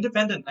 They're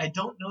independent. I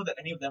don't know that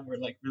any of them were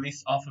like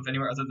released off of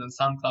anywhere other than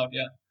SoundCloud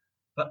yet,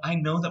 but I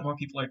know that more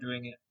people are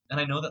doing it, and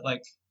I know that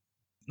like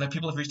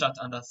people have reached out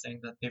to Andas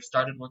saying that they've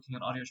started working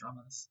on audio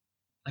dramas.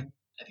 Like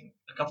I think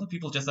a couple of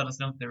people just let us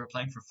know that they were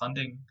applying for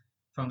funding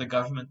from the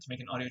government to make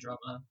an audio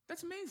drama.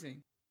 That's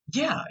amazing.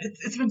 Yeah,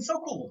 it's been so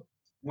cool.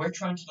 We're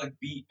trying to like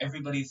be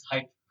everybody's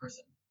hype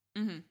person.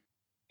 Mm-hmm.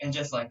 And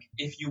just like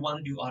if you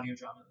want to do audio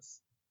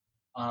dramas,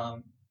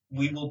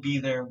 we will be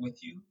there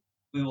with you.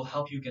 We will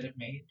help you get it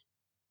made.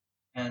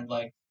 And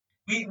like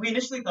we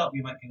initially thought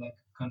we might be like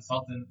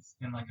consultants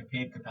in like a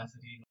paid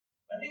capacity,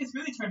 but it's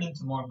really turned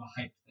into more of a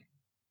hype thing.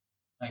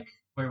 Like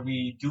where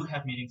we do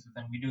have meetings with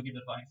them, we do give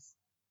advice,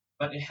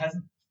 but there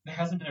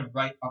hasn't been a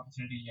right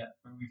opportunity yet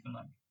where we've been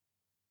like,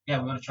 yeah,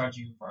 we want to charge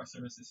you for our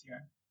services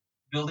here.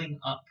 Building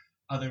up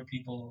other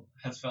people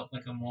has felt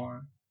like a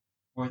more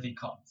worthy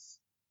cause.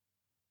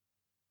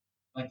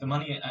 Like the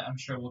money, I'm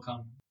sure will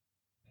come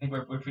think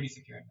we're pretty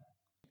secure in that.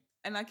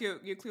 And like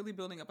you're clearly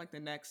building up like the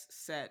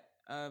next set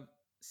of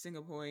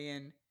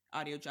Singaporean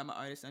audio drama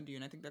artists under you,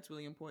 and I think that's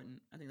really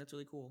important. I think that's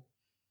really cool.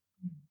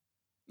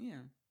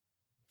 Yeah.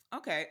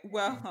 Okay.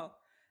 Well,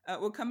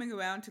 we're coming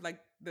around to like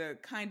the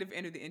kind of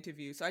end of the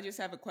interview, so I just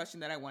have a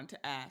question that I want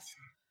to ask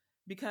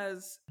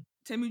because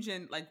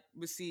Temujin like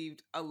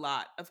received a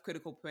lot of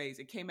critical praise.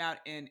 It came out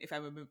in, if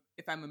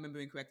I'm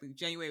remembering correctly,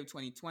 January of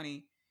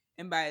 2020,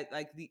 and by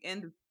the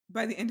end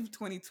of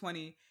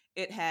 2020,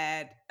 it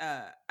had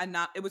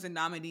it was a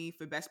nominee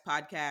for best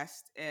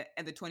podcast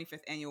at the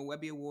 25th annual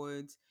Webby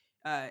Awards.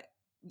 Uh,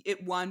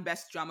 it won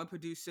best drama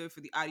producer for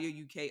the Audio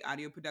UK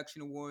Audio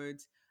Production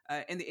Awards.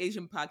 In the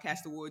Asian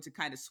Podcast Awards, it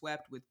kind of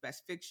swept with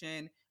best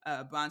fiction,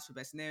 bronze for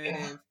best Yeah.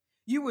 narrative.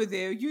 You were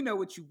there. You know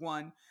what you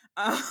won.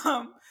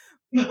 Um,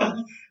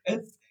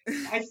 It's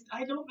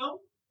I don't know.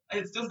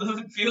 It just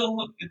doesn't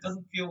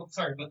feel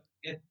sorry, but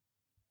it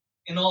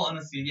in all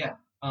honesty, yeah.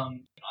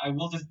 I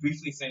will just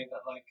briefly say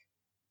that like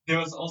there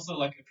was also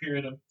like a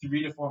period of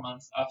 3 to 4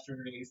 months after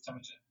we released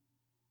Temujin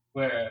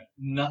where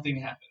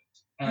nothing happened,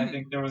 and I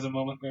think there was a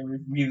moment where we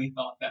really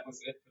thought that was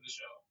it for the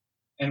show,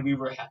 and we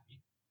were happy.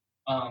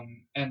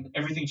 And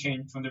everything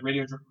changed when the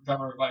Radio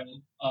Drama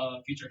Revival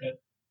feature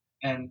hit,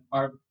 and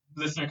our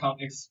listener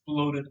count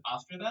exploded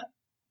after that.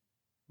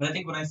 But I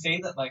think when I say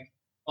that like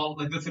all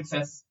like the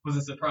success was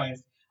a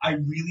surprise, I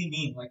really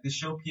mean like the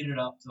show petered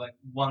out to like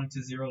 1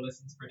 to 0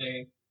 listens per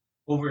day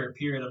over a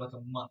period of like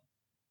a month,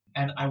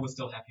 and I was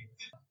still happy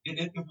with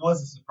it. It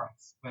was a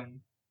surprise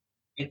when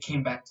it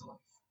came back to life.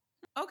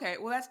 Okay,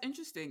 well that's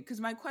interesting because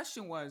my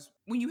question was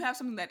when you have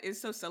something that is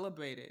so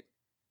celebrated,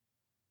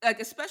 like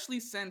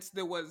especially since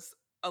there was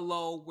a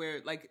lull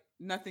where like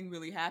nothing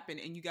really happened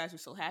and you guys were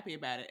so happy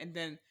about it, and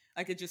then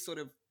like it just sort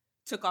of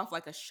took off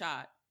like a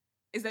shot.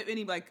 Is there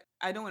any like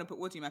I don't want to put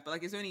words in your mouth, but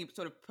like is there any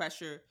sort of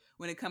pressure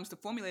when it comes to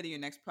formulating your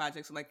next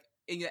project, so like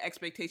in your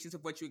expectations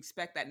of what you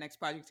expect that next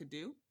project to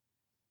do?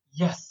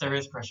 Yes, there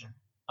is pressure.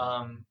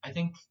 I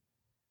think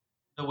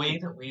the way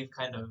that we've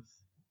kind of,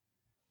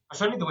 or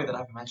certainly the way that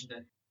I've imagined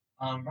it,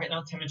 right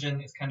now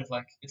Temujin is kind of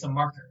like it's a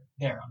marker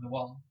there on the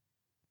wall,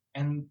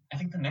 and I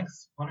think the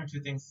next 1 or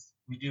 2 things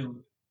we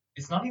do,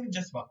 it's not even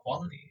just about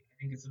quality. I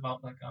think it's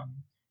about like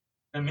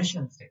the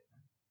mission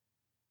statement,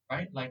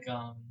 right? Like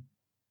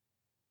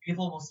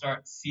people will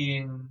start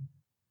seeing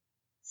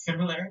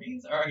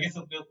similarities, or I guess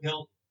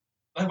they'll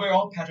like we're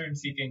all pattern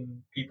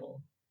seeking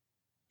people.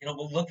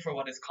 We'll look for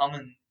what is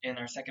common in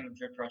our second and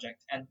third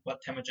project and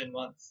what Temujin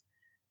was.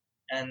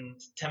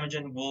 And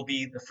Temujin will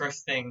be the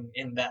first thing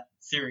in that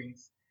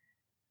series.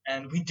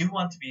 And we do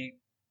want to be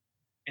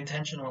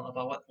intentional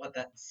about what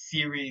that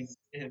series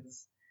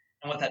is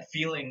and what that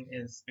feeling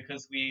is,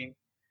 because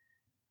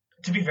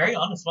to be very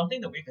honest, one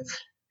thing that we've been,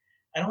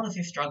 I don't want to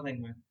say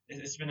struggling with,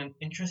 it's been an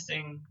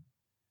interesting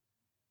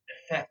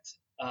effect,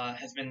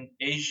 has been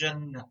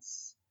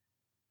Asian-ness,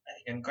 I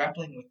think, and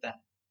grappling with that,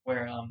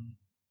 where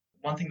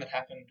one thing that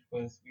happened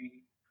was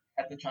we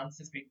had the chance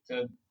to speak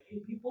to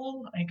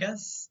people, I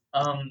guess,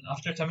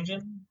 after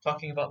Temujin,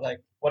 talking about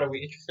like what are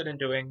we interested in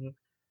doing,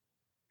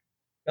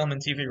 film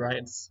and TV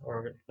rights,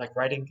 or like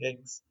writing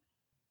gigs.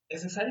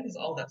 As exciting as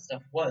all that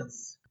stuff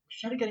was, we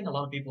started getting a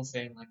lot of people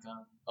saying like,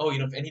 oh,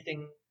 if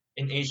anything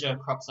in Asia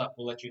crops up,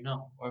 we'll let you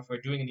know, or if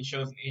we're doing any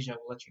shows in Asia,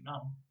 we'll let you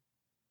know.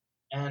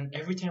 And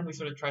every time we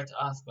sort of tried to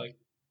ask, like,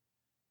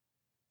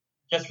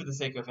 just for the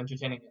sake of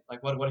entertaining it,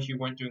 like, what if you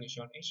weren't doing a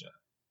show in Asia?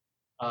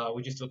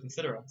 Would you still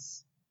consider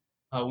us?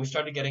 We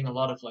started getting a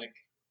lot of like,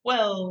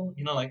 well,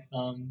 like,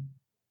 I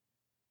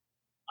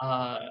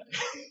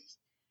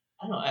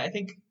don't know. I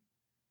think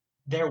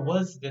there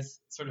was this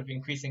sort of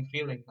increasing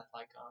feeling that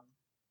like,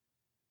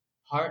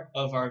 part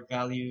of our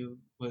value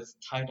was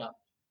tied up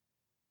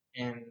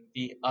in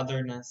the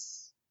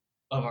otherness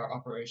of our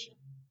operation.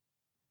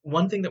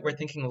 One thing that we're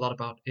thinking a lot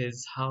about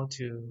is how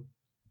to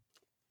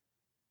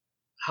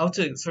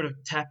sort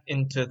of tap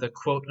into the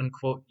quote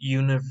unquote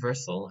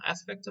universal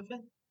aspect of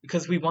it,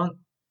 because we want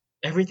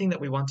everything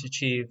that we want to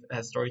achieve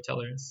as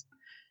storytellers,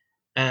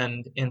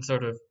 and in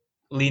sort of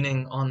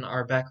leaning on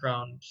our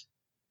background,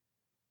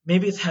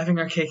 maybe it's having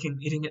our cake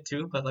and eating it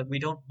too, but like we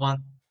don't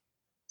want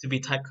to be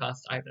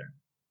typecast either,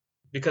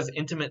 because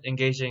intimate,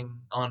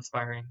 engaging,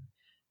 awe-inspiring,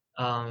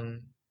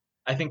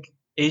 I think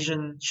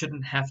Asian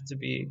shouldn't have to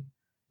be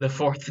the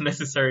fourth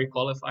necessary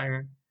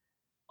qualifier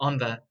on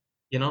that.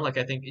 Like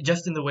I think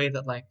just in the way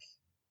that like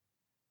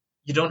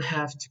you don't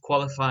have to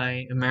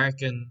qualify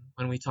American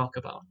when we talk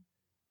about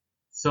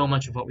so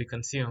much of what we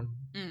consume.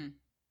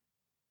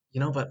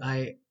 But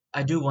I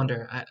do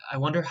wonder. I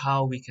wonder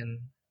how we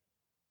can.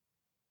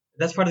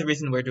 That's part of the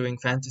reason we're doing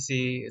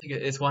fantasy.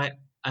 It's why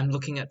I'm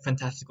looking at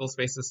fantastical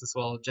spaces as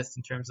well, just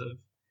in terms of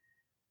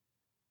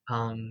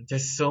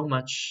there's so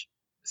much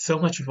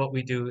of what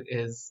we do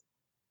is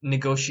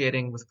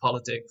negotiating with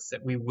politics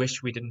that we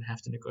wish we didn't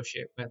have to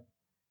negotiate with,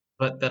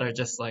 but that are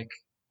just like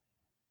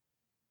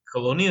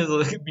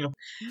colonialism.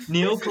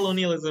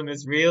 Neo-colonialism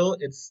is real,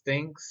 it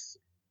stinks,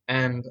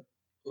 and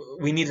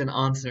we need an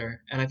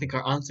answer. And I think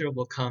our answer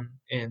will come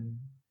in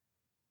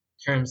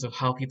terms of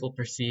how people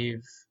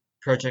perceive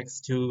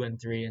projects 2 and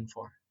 3 and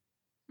 4.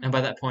 And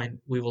by that point,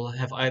 we will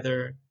have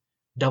either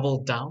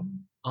doubled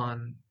down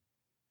on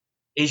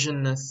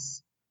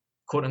Asianness,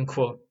 quote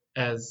unquote,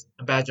 as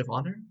a badge of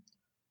honor,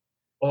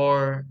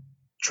 or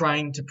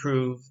trying to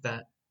prove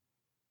that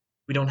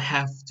we don't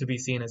have to be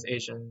seen as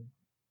Asian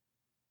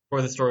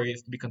for the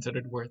stories to be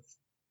considered worth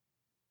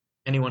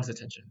anyone's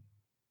attention.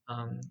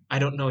 I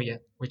don't know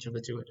yet which of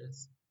the two it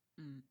is.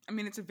 I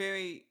mean, it's a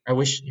very... I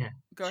wish, yeah.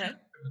 Go ahead.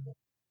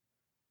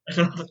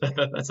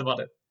 That's about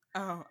it.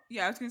 Oh,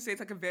 yeah, I was going to say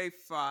it's like a very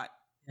fraught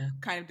Yeah.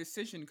 kind of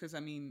decision because, I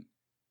mean,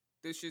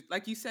 there's just,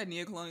 like you said,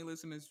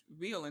 neocolonialism is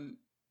real, and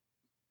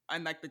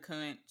unlike the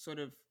current sort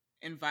of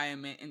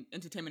environment and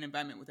entertainment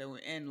environment that we're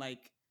in,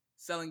 like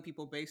selling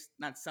people based,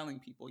 not selling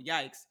people,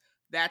 yikes,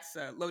 that's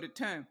a loaded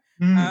term.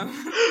 No,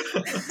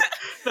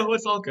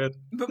 it's all good.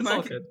 But It's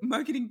all good.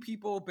 marketing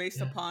people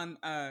based upon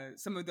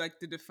some of like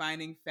the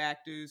defining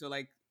factors or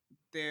like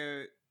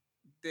their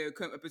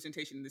current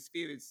representation in the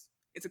sphere is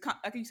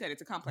like you said,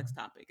 it's a complex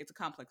topic. It's a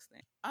complex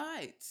thing. All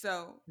right,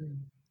 so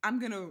I'm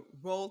gonna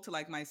roll to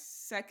like my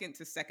second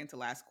to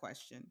last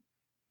question,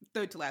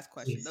 third to last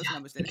question. Yes. Those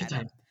numbers didn't add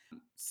up.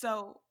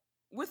 So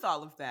with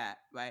all of that,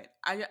 right?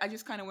 I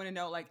just kind of want to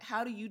know, like,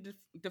 how do you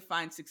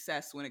define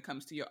success when it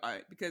comes to your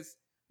art? Because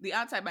the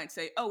outside might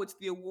say, oh, it's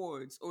the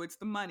awards, or it's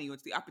the money, or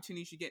it's the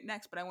opportunities you get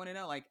next. But I want to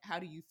know, like, how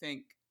do you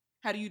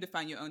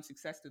define your own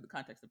success through the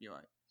context of your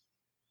art?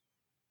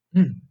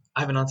 I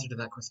have an answer to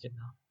that question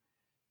now.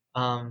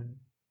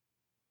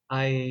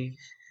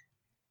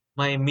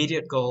 My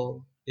immediate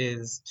goal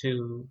is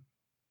to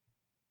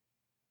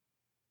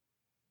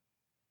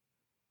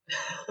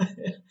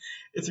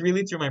it's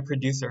really through my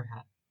producer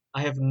hat.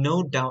 I have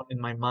no doubt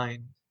in my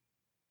mind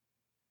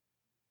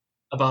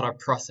about our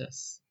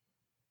process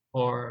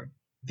or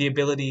the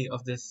ability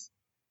of this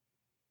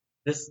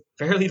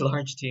fairly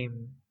large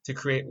team to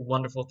create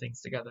wonderful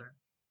things together.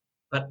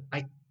 But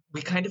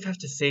we kind of have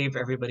to save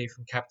everybody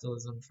from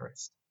capitalism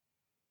first.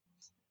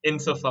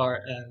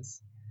 Insofar as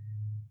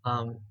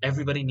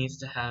everybody needs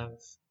to have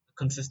a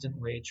consistent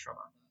wage from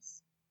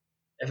us.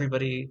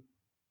 Everybody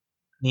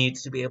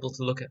needs to be able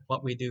to look at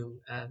what we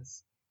do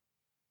as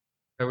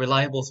a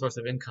reliable source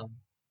of income.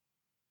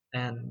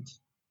 And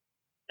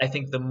I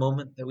think the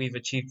moment that we've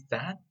achieved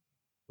that,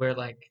 where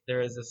like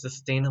there is a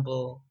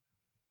sustainable,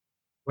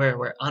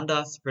 where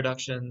Andas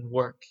production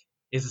work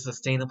is a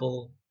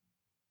sustainable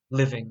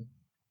living,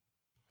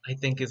 I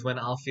think is when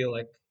I'll feel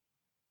like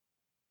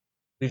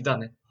we've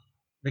done it.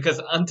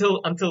 Because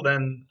until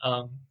then,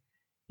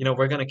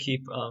 we're gonna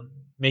keep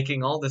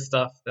making all this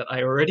stuff that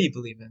I already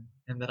believe in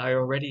and that I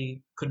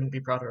already couldn't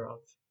be prouder of.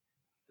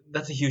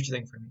 That's a huge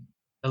thing for me.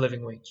 A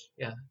living wage,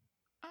 yeah.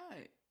 All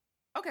right.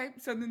 Okay,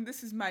 so then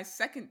this is my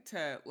second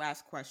to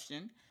last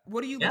question.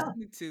 What are you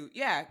listening to?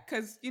 Yeah,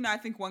 because I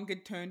think one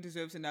good turn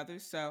deserves another.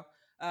 So,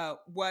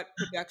 what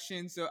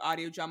productions or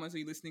audio dramas are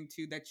you listening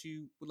to that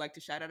you would like to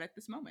shout out at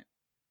this moment?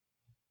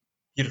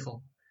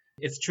 Beautiful.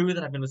 It's true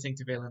that I've been listening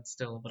to Valence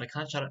still, but I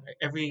can't shout out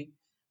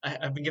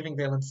I've been giving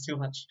Valence too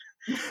much.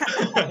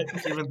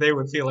 Even they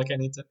would feel like I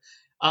need to.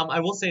 I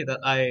will say that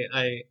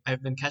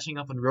I've been catching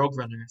up on Rogue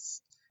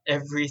Runners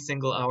every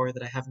single hour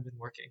that I haven't been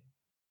working.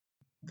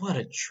 What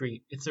a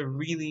treat. It's a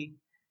really...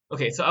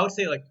 Okay, so I would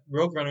say like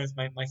Rogue Runners,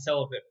 my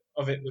sell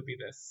of it would be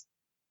this.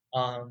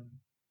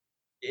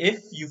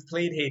 If you've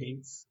played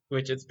Hades,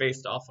 which it's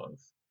based off of,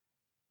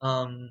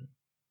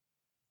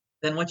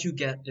 then what you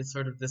get is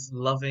sort of this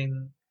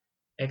loving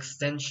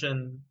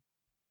extension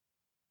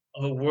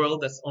of a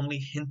world that's only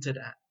hinted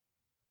at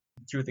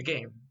through the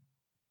game,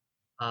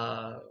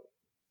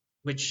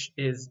 which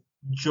is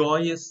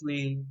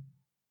joyously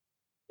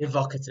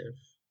evocative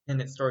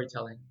in its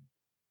storytelling,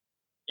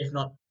 if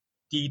not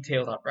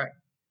detailed outright.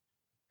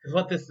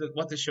 Because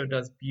what this show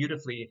does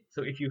beautifully,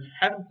 so if you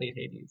haven't played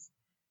Hades,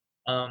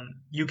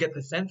 you get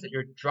the sense that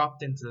you're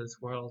dropped into this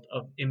world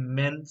of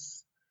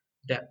immense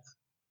depth,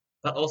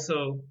 but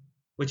also,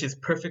 which is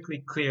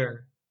perfectly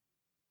clear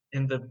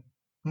in the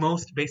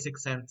most basic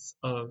sense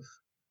of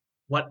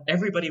what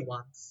everybody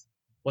wants,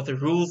 what the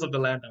rules of the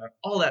land are,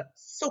 all that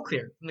so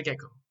clear from the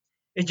get-go.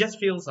 It just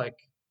feels like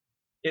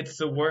it's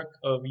the work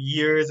of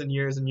years and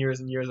years and years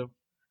and years of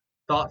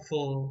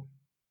thoughtful,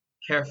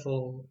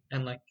 careful,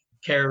 and like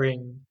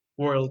caring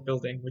world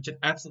building, which it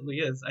absolutely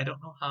is. I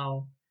don't know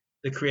how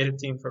the creative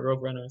team for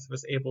Rogue Runners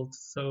was able to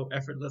so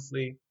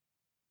effortlessly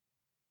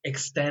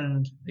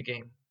extend the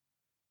game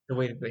the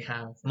way that they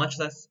have, much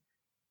less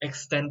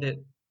extend it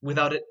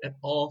without it at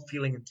all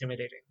feeling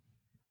intimidating.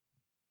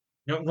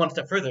 One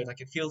step further, like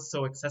it feels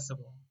so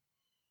accessible.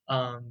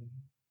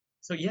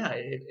 So yeah,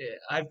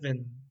 I've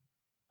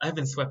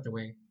been swept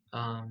away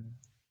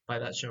by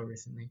that show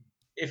recently.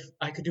 If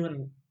I could do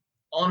an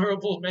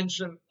honorable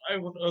mention, I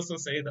would also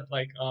say that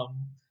like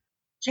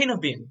Chain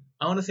of Being.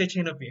 I want to say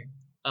Chain of Being.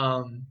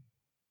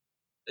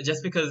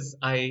 Just because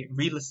I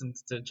re-listened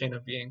to Chain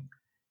of Being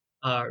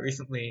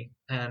recently,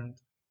 and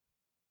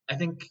I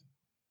think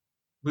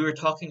we were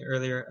talking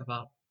earlier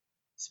about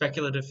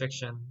speculative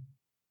fiction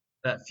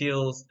that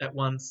feels at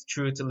once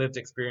true to lived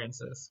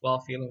experiences while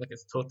feeling like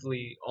it's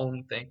totally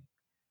own thing.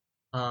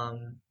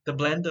 The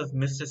blend of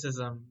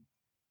mysticism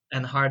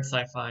and hard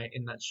sci-fi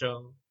in that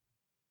show,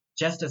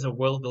 just as a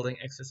world-building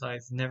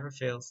exercise, never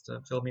fails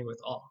to fill me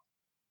with awe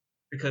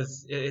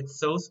because it's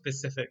so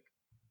specific,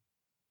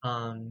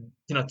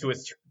 to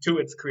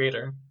its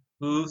creator,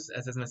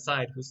 as an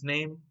aside, whose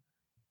name,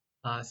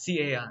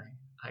 CAI,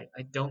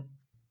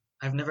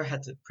 I've never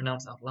had to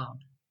pronounce out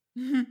loud.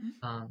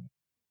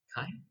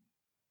 Kai?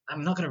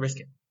 I'm not gonna risk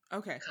it.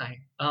 Okay. Kai.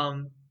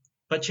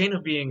 But Chain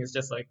of Being is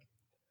just like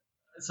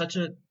such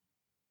a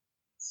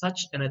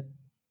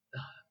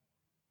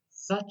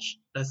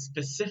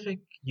specific,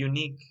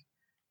 unique,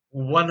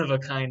 one of a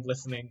kind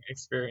listening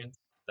experience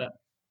that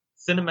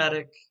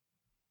cinematic,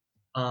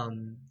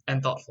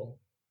 and thoughtful.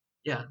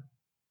 Yeah.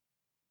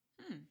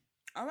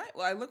 All right.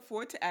 Well, I look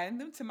forward to adding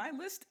them to my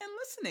list and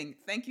listening.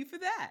 Thank you for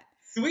that.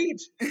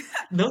 Sweet.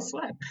 No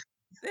sweat.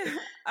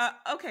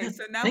 Okay,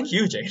 so now Thank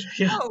you, Jade.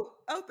 Yeah.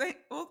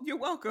 Well, you're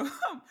welcome.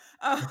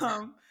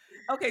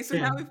 Okay, so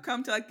Yeah. now we've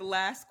come to like the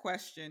last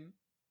question.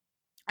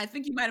 I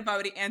think you might have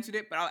already answered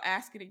it, but I'll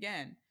ask it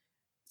again.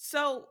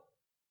 So,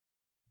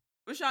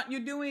 Rashawn, you're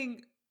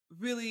doing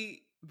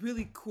really,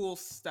 really cool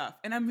stuff,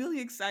 and I'm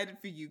really excited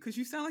for you because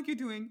you sound like you're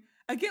doing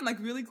again like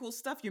really cool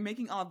stuff. You're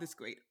making all of this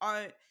great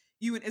art.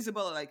 You and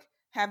Isabella like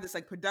have this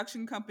like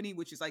production company,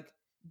 which is like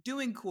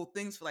doing cool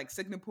things for like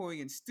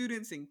Singaporean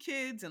students and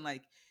kids, and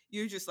like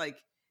you're just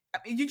like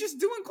you're just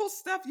doing cool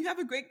stuff. You have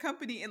a great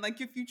company, and like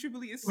your future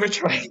really is. We're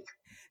trying.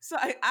 So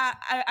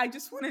I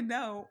just want to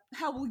know,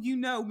 how will you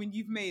know when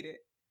you've made it?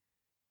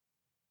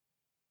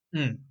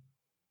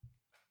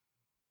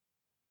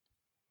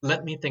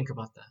 Let me think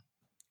about that.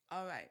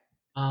 All right.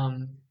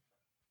 I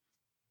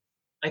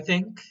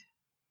think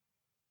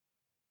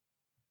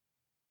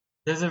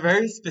there's a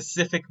very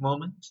specific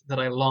moment that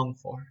I long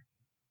for.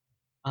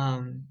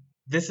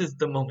 This is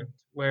the moment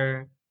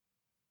where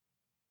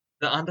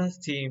the Andas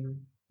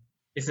team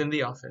is in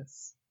the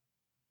office.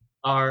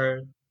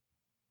 Our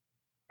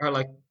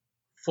like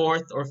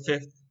fourth or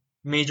fifth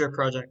major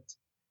project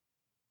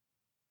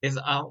is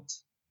out.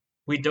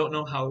 We don't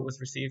know how it was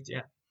received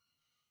yet.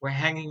 We're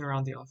hanging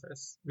around the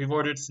office. We've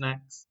ordered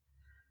snacks.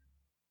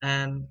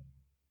 And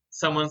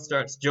someone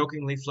starts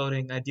jokingly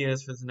floating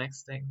ideas for the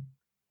next thing.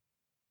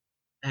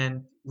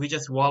 And we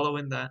just wallow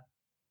in that,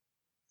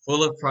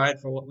 full of pride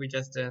for what we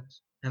just did.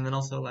 And then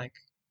also like,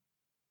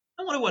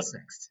 I wonder what's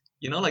next.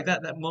 You know, like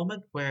that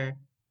moment where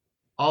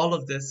all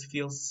of this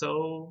feels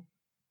so,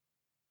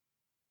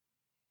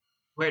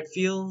 where it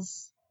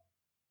feels,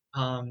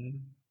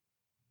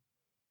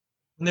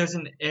 there's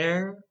an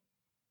air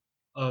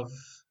of,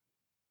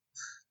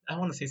 I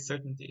don't want to say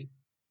certainty,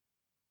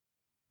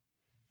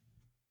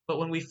 but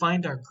when we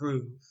find our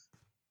groove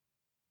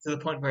to the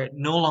point where it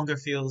no longer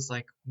feels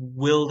like,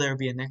 will there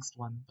be a next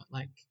one, but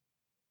like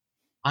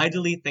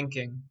idly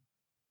thinking,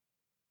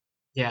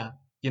 yeah,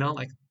 you know,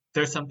 like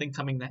there's something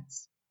coming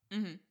next.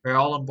 Mm-hmm. We're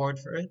all on board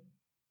for it.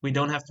 We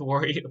don't have to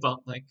worry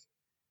about like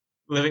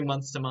living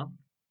month to month.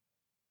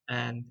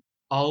 And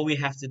all we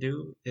have to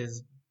do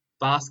is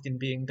bask in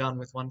being done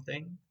with one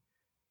thing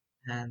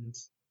and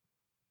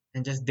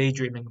just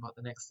daydreaming about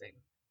the next thing.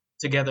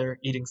 Together,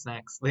 eating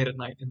snacks late at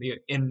night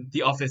in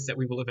the office that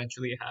we will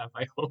eventually have,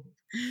 I hope.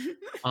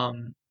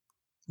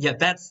 Yeah,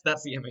 that's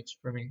the image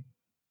for me.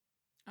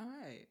 All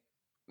right.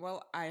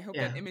 Well, I hope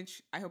Yeah.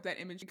 that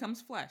image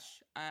becomes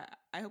flesh.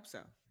 I hope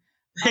so.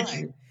 Thank All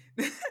you.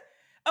 right.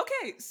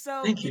 Okay,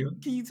 so Thank you.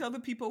 Can you tell the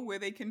people where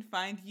they can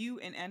find you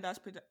and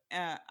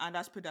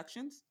Andas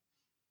Productions?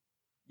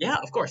 Yeah,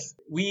 of course.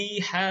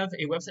 We have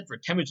a website for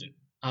Temujin,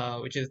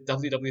 which is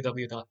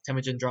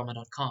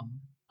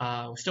www.temujindrama.com.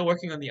 We're still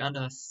working on the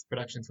Andas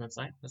Productions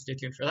website. So stay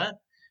tuned for that.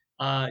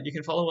 You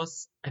can follow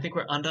us. I think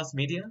we're Andas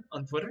Media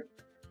on Twitter.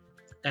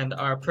 And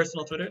our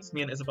personal Twitters,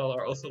 me and Isabel,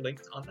 are also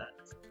linked on that.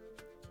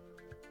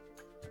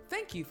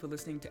 Thank you for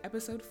listening to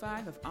episode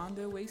 5 of On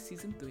Their Way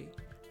Season 3.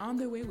 On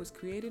Their Way was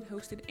created,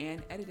 hosted,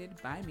 and edited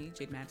by me,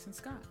 Jade Madison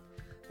Scott.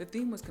 The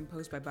theme was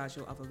composed by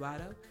Bajo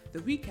Alvarado, the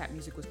recap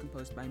music was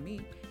composed by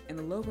me, and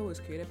the logo was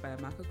created by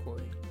Amaka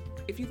Corey.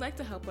 If you'd like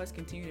to help us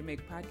continue to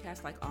make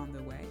podcasts like On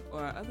Their Way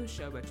or our other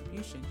show,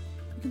 Retribution,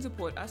 you can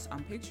support us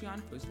on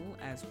Patreon for as little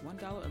as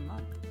 $1 a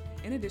month.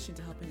 In addition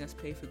to helping us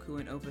pay for crew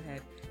and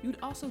overhead, you would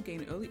also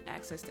gain early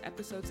access to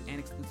episodes and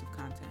exclusive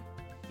content.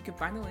 You can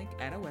find the link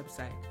at our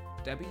website,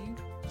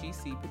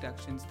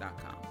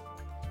 wgcproductions.com.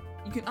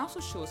 You can also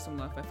show us some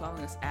love by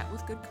following us at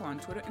With Good Co on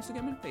Twitter,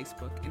 Instagram, and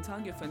Facebook, and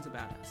telling your friends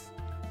about us.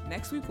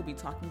 Next week, we'll be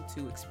talking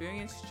to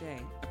Experience J,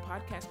 a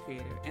podcast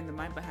creator, and the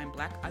mind behind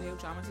Black Audio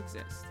Dramas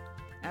Exist.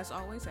 As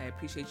always, I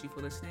appreciate you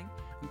for listening,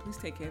 and please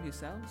take care of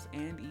yourselves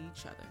and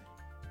each other.